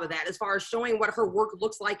great job of that as far as showing what her work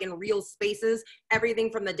looks like in real spaces, everything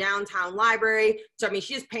from the downtown library to, I mean,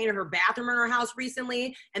 she just painted her bathroom in her house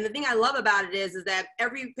recently. And the thing I love about it is that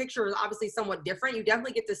every picture is obviously somewhat different. You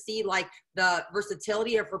definitely get to see like the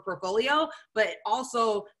versatility of her portfolio, but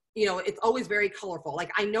also, you know, it's always very colorful.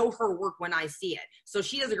 Like I know her work when I see it. So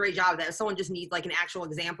she does a great job of that. If someone just needs like an actual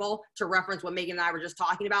example to reference what Megan and I were just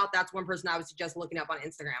talking about, that's one person I would suggest looking up on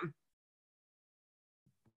Instagram.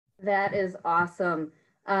 That is awesome.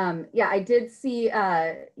 Yeah, I did see,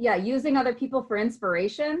 using other people for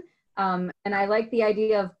inspiration. And I like the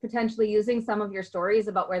idea of potentially using some of your stories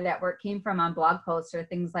about where that work came from on blog posts or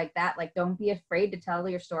things like that. Like, don't be afraid to tell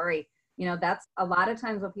your story. You know, that's a lot of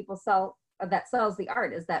times what people that sells the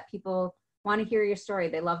art, is that people want to hear your story.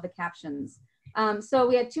 They love the captions. So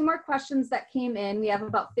we had 2 more questions that came in. We have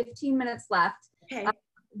about 15 minutes left. Okay.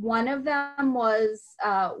 One of them was,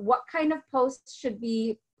 what kind of posts should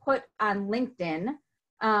be put on LinkedIn?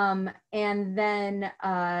 And then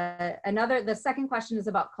the second question is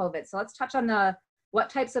about COVID. So let's touch on what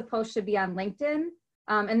types of posts should be on LinkedIn.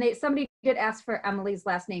 And somebody did ask for Emily's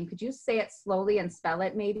last name. Could you say it slowly and spell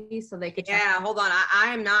it maybe so they could? Yeah, hold on.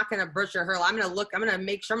 I am not going to butcher her. I'm going to look. I'm going to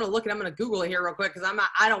make sure. I'm going to Google it here real quick because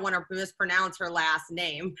I don't want to mispronounce her last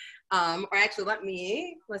name. Or actually,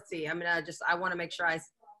 let's see. I want to make sure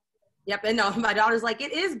Yep, and no, my daughter's like,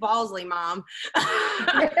 it is Balsley, Mom.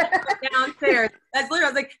 Downstairs. That's literally, I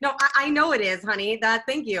was like, no, I know it is, honey.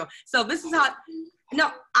 Thank you. So this is how. No,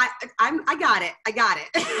 I got it. I got it.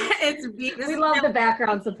 We love the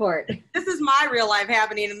background support. This is my real life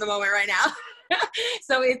happening in the moment right now.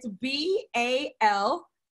 So it's BALSLEY,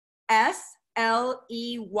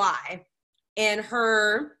 and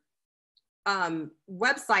her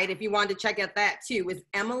website, if you wanted to check out that too, is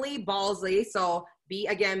Emily Balsley. So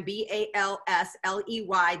BALSLEY.com.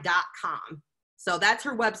 So that's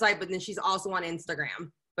her website, but then she's also on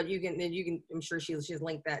Instagram. But you can, I'm sure she's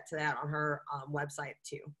linked to that on her website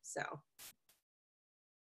too. So.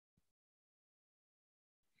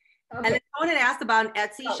 Okay. And then someone had asked about an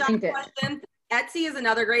Etsy shop question. Etsy is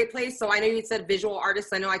another great place. So I know you said visual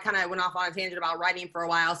artists. I know I kind of went off on a tangent about writing for a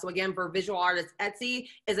while. So again, for visual artists, Etsy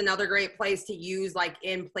is another great place to use, like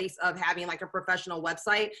in place of having like a professional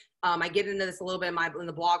website. I get into this a little bit in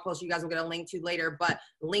the blog post you guys will get a link to later, but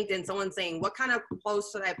LinkedIn, someone's saying, what kind of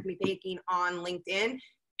posts should I be making on LinkedIn?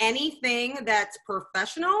 Anything that's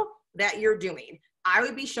professional that you're doing. I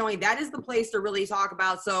would be showing, that is the place to really talk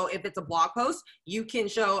about. So if it's a blog post, you can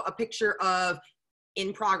show a picture of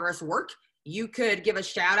in progress work. You could give a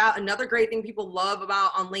shout out. Another great thing people love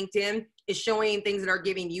about on LinkedIn is showing things that are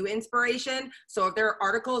giving you inspiration. So if there are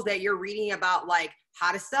articles that you're reading about, like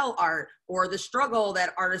how to sell art or the struggle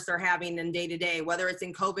that artists are having in day to day, whether it's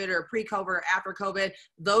in COVID or pre-COVID or after COVID,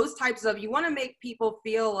 those types of, you want to make people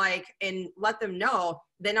feel like and let them know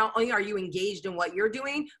that not only are you engaged in what you're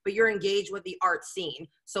doing, but you're engaged with the art scene.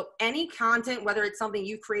 So any content, whether it's something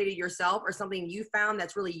you created yourself or something you found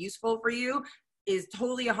that's really useful for you, is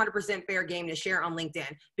totally 100% fair game to share on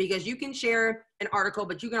LinkedIn, because you can share an article,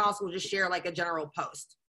 but you can also just share like a general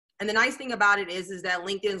post. And the nice thing about it is that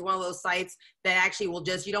LinkedIn is one of those sites that actually will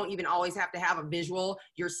just, you don't even always have to have a visual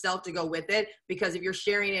yourself to go with it, because if you're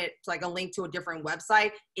sharing it to like a link to a different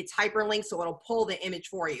website, it's hyperlinked, so it'll pull the image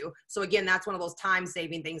for you. So again, that's one of those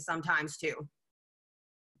time-saving things sometimes too.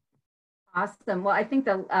 Awesome. Well, I think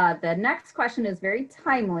the next question is very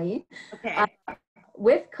timely. Okay.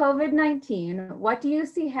 With COVID-19, what do you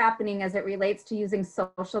see happening as it relates to using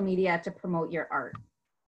social media to promote your art?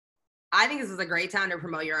 I think this is a great time to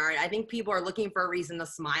promote your art. I think people are looking for a reason to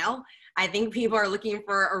smile. I think people are looking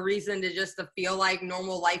for a reason to just to feel like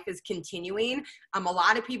normal life is continuing. A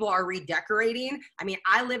lot of people are redecorating. I mean,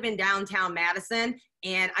 I live in downtown Madison,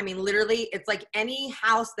 and I mean, literally, it's like any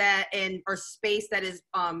house that or space that is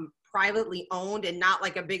privately owned and not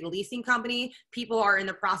like a big leasing company, people are in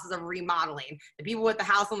the process of remodeling. The people with the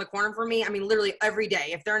house on the corner for me, I mean, literally every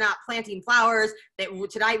day, if they're not planting flowers,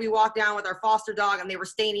 tonight we walked down with our foster dog and they were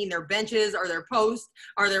staining their benches or their post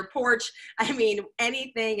or their porch. I mean,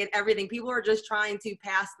 anything and everything. People are just trying to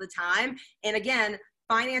pass the time. And again,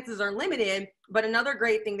 finances are limited, but another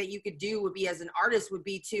great thing that you could do would be, as an artist, would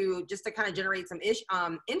be to just to kind of generate some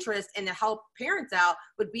interest and to help parents out,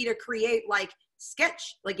 would be to create like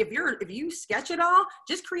sketch. Like if you sketch it all,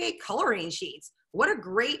 just create coloring sheets. What a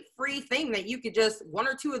great free thing that you could just one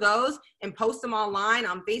or two of those and post them online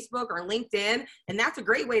on Facebook or LinkedIn. And that's a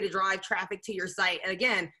great way to drive traffic to your site. And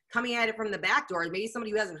again, coming at it from the back door, maybe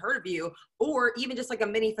somebody who hasn't heard of you, or even just like a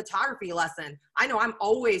mini photography lesson. I know I'm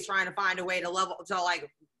always trying to find a way to like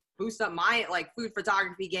boost up my like food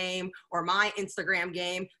photography game or my Instagram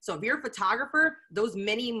game. So if you're a photographer, those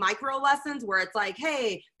mini micro lessons where it's like,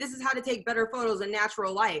 hey, this is how to take better photos in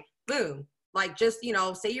natural light, boom. Like just, you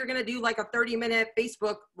know, say you're going to do like a 30-minute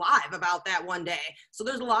Facebook live about that one day. So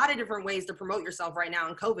there's a lot of different ways to promote yourself right now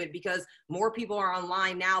in COVID, because more people are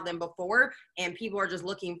online now than before, and people are just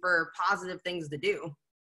looking for positive things to do.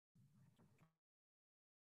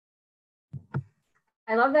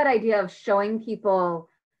 I love that idea of showing people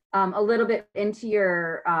a little bit into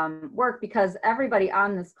your work, because everybody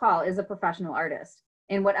on this call is a professional artist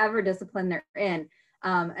in whatever discipline they're in.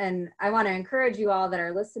 And I want to encourage you all that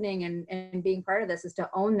are listening and being part of this is to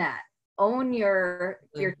own that. Own your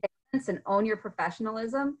talents and own your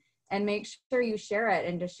professionalism, and make sure you share it,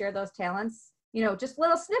 and to share those talents, you know, just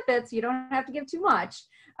little snippets. You don't have to give too much.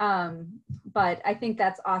 But I think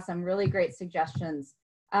that's awesome. Really great suggestions.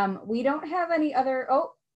 We don't have any other,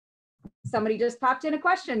 oh, somebody just popped in a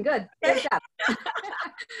question. Good. Good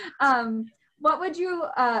job. What would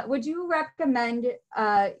you recommend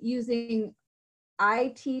using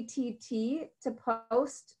ITTT to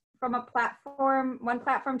post from one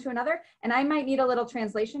platform to another? And I might need a little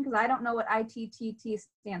translation because I don't know what ITTT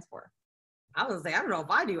stands for. I was gonna say, I don't know if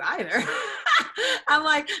I do either. I'm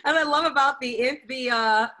like, and I love about the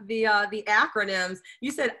acronyms.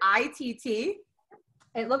 You said ITT.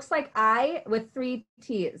 It looks like I with 3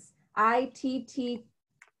 T's. ITTT.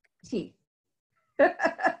 ITT.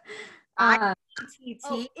 Oh,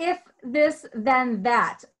 if this, then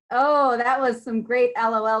that. Oh, that was some great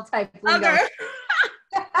LOL type lingo. Okay.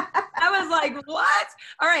 I was like, what?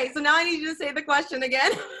 All right, so now I need you to say the question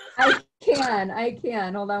again. I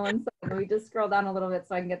can. Hold on one second. We just scroll down a little bit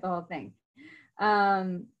so I can get the whole thing.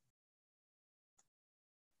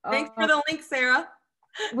 Thanks for the link, Sarah.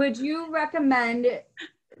 Would you recommend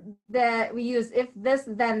that we use if this,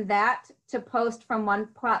 then that to post from one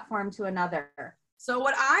platform to another? So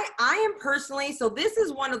what I am personally, so this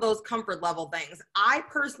is one of those comfort level things. I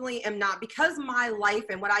personally am not, because my life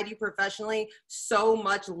and what I do professionally so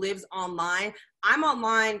much lives online. I'm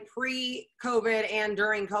online pre-COVID and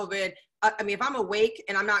during COVID. I mean, if I'm awake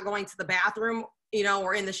and I'm not going to the bathroom, you know,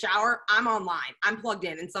 or in the shower, I'm online. I'm plugged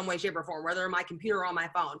in some way, shape, or form, whether on my computer or on my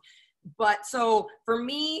phone. But so for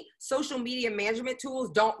me, social media management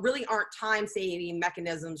tools aren't time-saving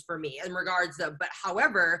mechanisms for me in regards to, but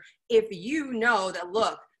however, if you know that,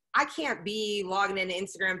 look, I can't be logging into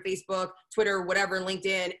Instagram, Facebook, Twitter, whatever,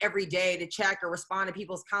 LinkedIn every day to check or respond to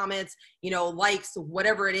people's comments, you know, likes,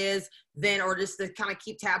 whatever it is. then, or just to kind of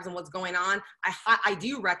keep tabs on what's going on, I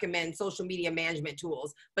do recommend social media management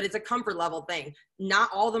tools, but it's a comfort level thing. Not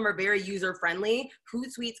all of them are very user friendly.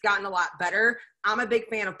 Hootsuite's gotten a lot better. I'm a big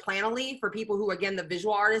fan of Planoly for people who, again, the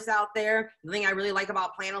visual artists out there. The thing I really like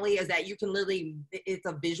about Planoly is that you can literally, it's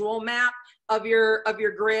a visual map of your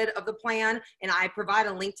grid of the plan. And I provide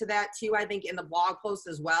a link to that too, I think in the blog post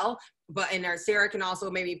as well. But in there, Sarah can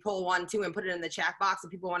also maybe pull one too and put it in the chat box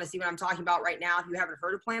if people want to see what I'm talking about right now if you haven't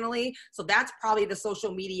heard of Planoly. So that's probably the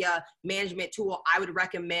social media management tool I would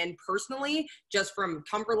recommend personally, just from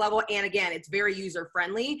comfort level. And again, it's very user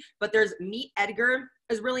friendly. But there's Meet Edgar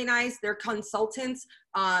is really nice. They're consultants.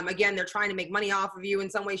 Again, they're trying to make money off of you in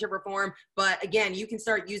some way, shape, or form. But again, you can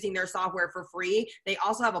start using their software for free. They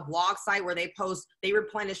also have a blog site where they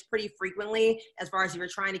replenish pretty frequently as far as if you're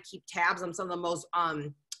trying to keep tabs on some of the most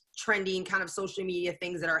trending kind of social media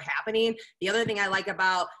things that are happening. The other thing I like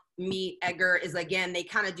about Meet Edgar is, again, they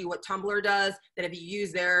kind of do what Tumblr does, that if you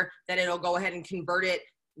use there, that it'll go ahead and convert it,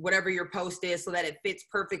 whatever your post is, so that it fits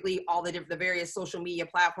perfectly all the various social media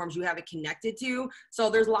platforms you have it connected to. So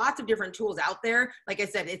there's lots of different tools out there. Like I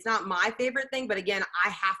said, it's not my favorite thing, but again, I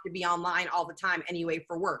have to be online all the time anyway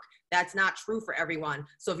for work. That's not true for everyone.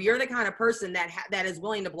 So if you're the kind of person that is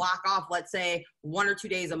willing to block off, let's say 1 or 2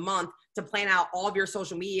 days a month to plan out all of your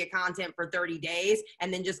social media content for 30 days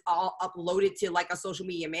and then just all upload it to like a social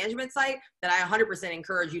media management site, then I 100%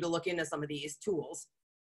 encourage you to look into some of these tools.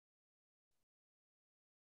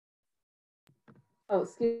 Oh,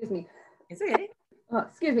 excuse me. It's okay. Oh,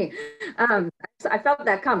 excuse me. I felt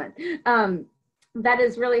that comment. That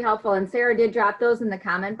is really helpful. And Sarah did drop those in the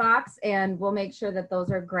comment box, and we'll make sure that those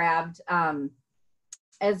are grabbed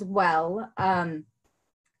as well.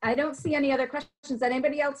 I don't see any other questions.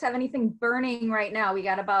 Anybody else have anything burning right now? We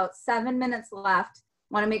got about 7 minutes left.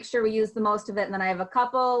 Want to make sure we use the most of it. And then I have a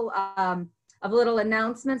couple of little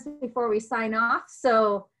announcements before we sign off.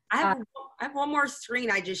 So I have one more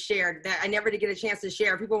screen I just shared that I never did get a chance to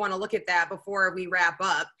share. People want to look at that before we wrap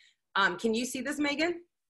up. Can you see this, Megan?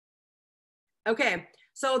 Okay.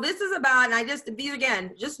 So this is about, and these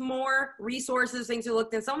again, just more resources, things we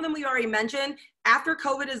looked in. Some of them we already mentioned. After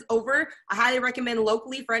COVID is over, I highly recommend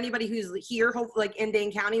locally for anybody who's here, hopefully like in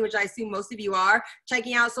Dane County, which I assume most of you are,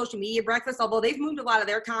 checking out Social Media Breakfast, although they've moved a lot of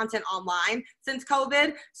their content online since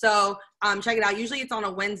COVID. So check it out. Usually it's on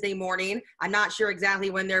a Wednesday morning. I'm not sure exactly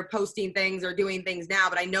when they're posting things or doing things now,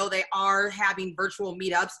 but I know they are having virtual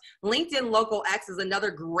meetups. LinkedIn Local X is another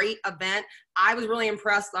great event. I was really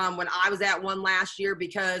impressed when I was at one last year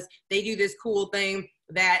because they do this cool thing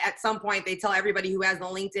that at some point they tell everybody who has the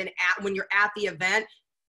LinkedIn app, when you're at the event,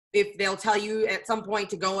 if they'll tell you at some point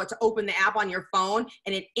to go to open the app on your phone,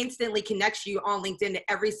 and it instantly connects you on LinkedIn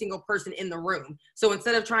to every single person in the room. So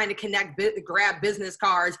instead of trying to grab business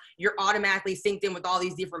cards, you're automatically synced in with all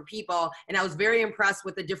these different people. And I was very impressed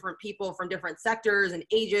with the different people from different sectors and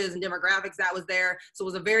ages and demographics that was there. So it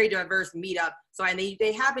was a very diverse meetup. So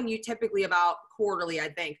they happen typically about quarterly, I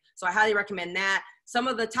think. So I highly recommend that. Some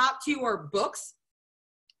of the top 2 are books.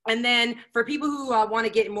 And then for people who want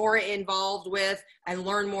to get more involved with and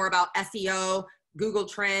learn more about SEO, Google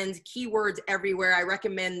Trends, keywords everywhere, I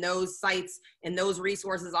recommend those sites and those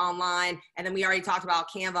resources online. And then we already talked about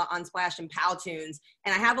Canva, Unsplash, and Powtoons.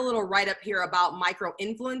 And I have a little write-up here about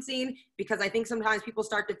micro-influencing, because I think sometimes people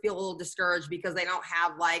start to feel a little discouraged because they don't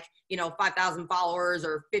have 5,000 followers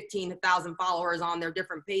or 15,000 followers on their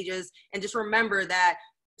different pages. And just remember that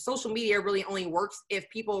social media really only works if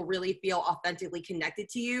people really feel authentically connected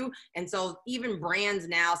to you. And so even brands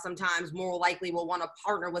now sometimes more likely will want to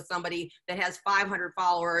partner with somebody that has 500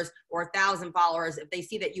 followers or 1,000 followers if they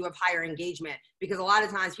see that you have higher engagement. Because a lot of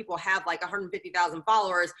times people have 150,000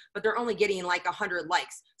 followers, but they're only getting 100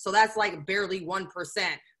 likes. So that's barely 1%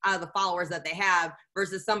 out of the followers that they have,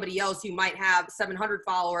 versus somebody else who might have 700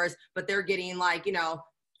 followers, but they're getting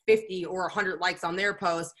 50 or 100 likes on their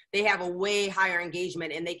post. They have a way higher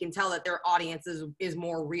engagement, and they can tell that their audience is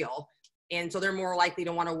more real. And so they're more likely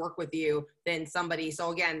to want to work with you than somebody.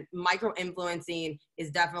 So again, micro-influencing is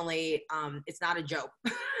definitely, it's not a joke.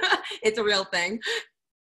 It's a real thing.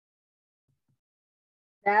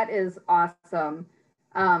 That is awesome.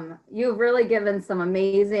 You've really given some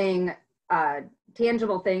amazing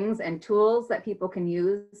tangible things and tools that people can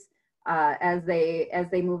use as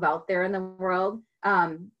they move out there in the world.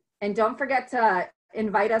 And don't forget to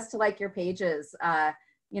invite us to your pages.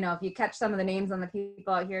 If you catch some of the names on the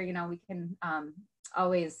people out here, we can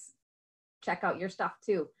always check out your stuff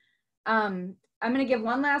too. I'm going to give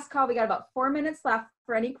one last call. We got about 4 minutes left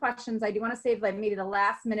for any questions. I do want to save maybe the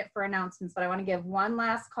last minute for announcements, but I want to give one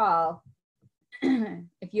last call.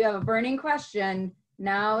 If you have a burning question,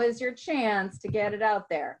 now is your chance to get it out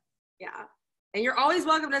there. Yeah. And you're always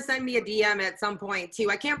welcome to send me a DM at some point too.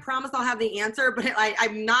 I can't promise I'll have the answer, but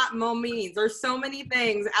I'm not no means. There's so many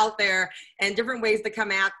things out there and different ways to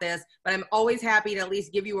come at this, but I'm always happy to at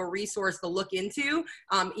least give you a resource to look into,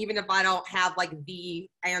 even if I don't have like the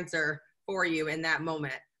answer for you in that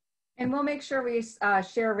moment. And we'll make sure we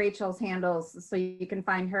share Rachel's handles so you can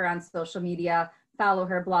find her on social media, follow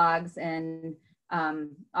her blogs and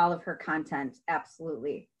all of her content.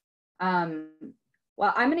 Absolutely.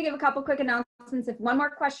 Well, I'm going to give a couple quick announcements. If one more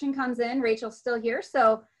question comes in, Rachel's still here.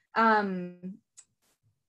 So I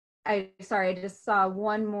just saw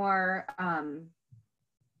one more.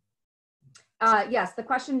 Yes, the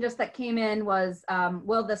question just that came in was,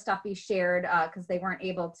 will this stuff be shared? Because they weren't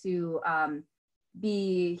able to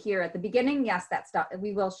be here at the beginning. Yes, that stuff,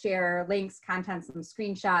 we will share links, content, some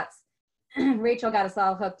screenshots. Rachel got us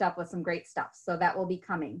all hooked up with some great stuff. So that will be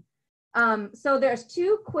coming. So there's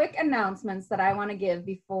two quick announcements that I want to give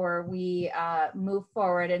before we move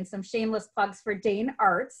forward, and some shameless plugs for Dane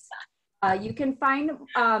Arts. You can find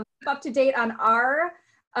up to date on our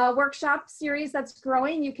workshop series that's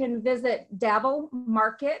growing. You can visit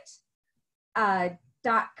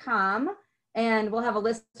DABL2020.com and we'll have a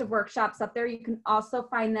list of workshops up there. You can also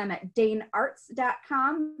find them at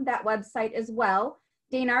danearts.com, that website as well.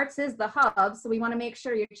 Dane Arts is the hub, so we want to make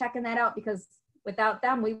sure you're checking that out because without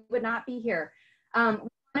them, we would not be here. We want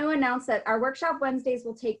to announce that our workshop Wednesdays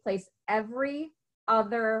will take place every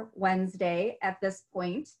other Wednesday at this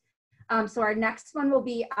point. So our next one will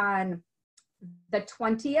be on the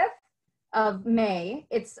 20th of May.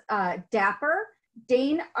 It's Dapper,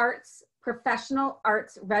 Dane Arts Professional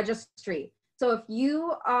Arts Registry. So if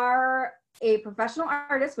you are a professional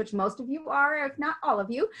artist, which most of you are, if not all of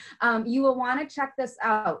you, you will want to check this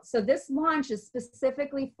out. So this launch is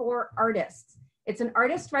specifically for artists. It's an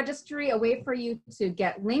artist registry, a way for you to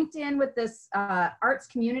get linked in with this arts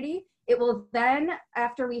community. It will then,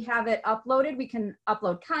 after we have it uploaded, we can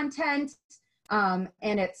upload content, and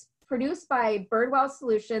it's produced by Birdwell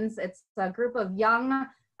Solutions. It's a group of young,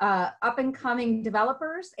 up-and-coming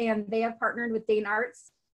developers, and they have partnered with Dane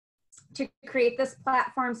Arts to create this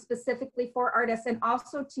platform specifically for artists and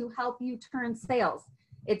also to help you turn sales.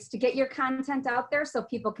 It's to get your content out there so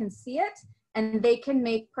people can see it and they can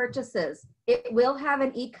make purchases. It will have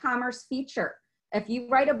an e-commerce feature. If you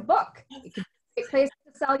write a book, it can be a place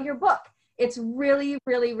to sell your book. It's really,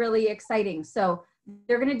 really, really exciting. So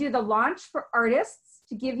they're going to do the launch for artists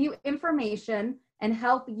to give you information and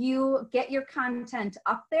help you get your content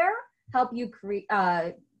up there, help you create,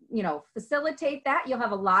 facilitate that. You'll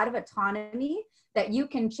have a lot of autonomy that you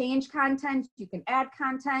can change content, you can add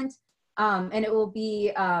content, and it will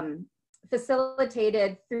be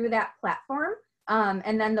facilitated through that platform,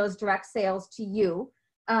 and then those direct sales to you.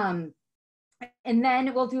 And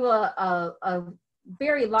then we'll do a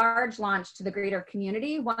very large launch to the greater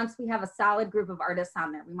community once we have a solid group of artists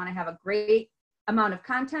on there. We want to have a great amount of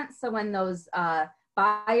content, so when those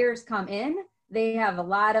buyers come in, they have a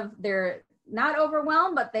lot of, they're not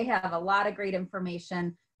overwhelmed, but they have a lot of great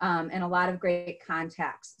information and a lot of great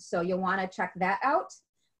contacts. So you'll want to check that out.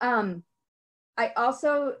 I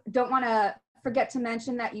also don't want to forget to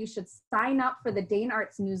mention that you should sign up for the Dane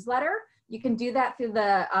Arts newsletter. You can do that through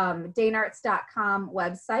the danearts.com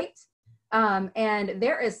website. And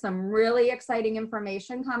there is some really exciting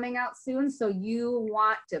information coming out soon. So you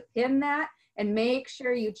want to pin that and make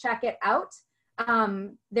sure you check it out.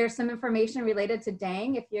 There's some information related to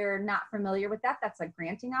DANG. If you're not familiar with that, that's a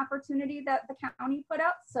granting opportunity that the county put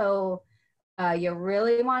out. So you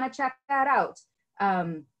really want to check that out.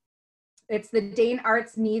 It's the Dane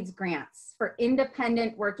Arts Needs Grants for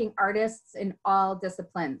independent working artists in all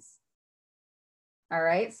disciplines. All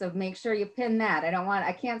right, so make sure you pin that.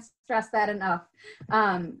 I can't stress that enough.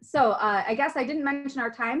 I guess I didn't mention our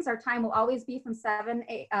times. Our time will always be from 7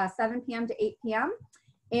 p.m. to 8 p.m.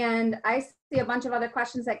 And I see a bunch of other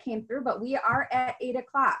questions that came through, but we are at 8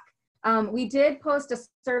 o'clock. We did post a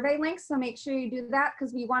survey link, so make sure you do that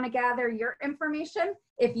because we want to gather your information.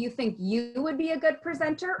 If you think you would be a good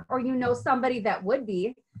presenter or you know somebody that would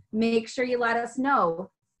be, make sure you let us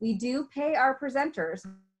know. We do pay our presenters.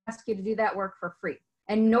 Ask you to do that work for free.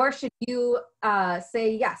 And nor should you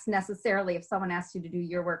say yes necessarily if someone asks you to do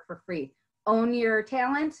your work for free. Own your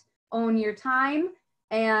talent, own your time,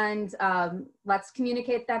 and let's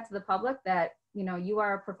communicate that to the public that you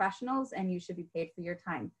are professionals and you should be paid for your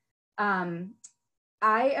time.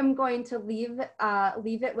 I am going to leave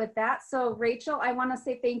it with that. So Rachel, I want to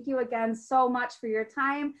say thank you again so much for your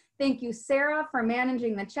time. Thank you, Sarah, for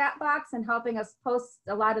managing the chat box and helping us post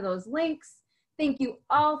a lot of those links. Thank you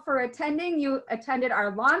all for attending. You attended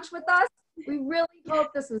our launch with us. We really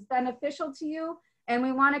hope this was beneficial to you. And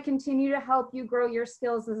we want to continue to help you grow your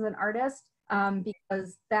skills as an artist,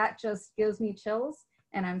 because that just gives me chills,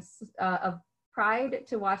 and I'm of pride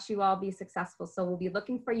to watch you all be successful. So we'll be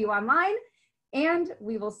looking for you online, and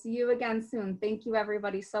we will see you again soon. Thank you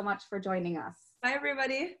everybody so much for joining us. Bye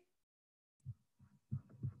everybody.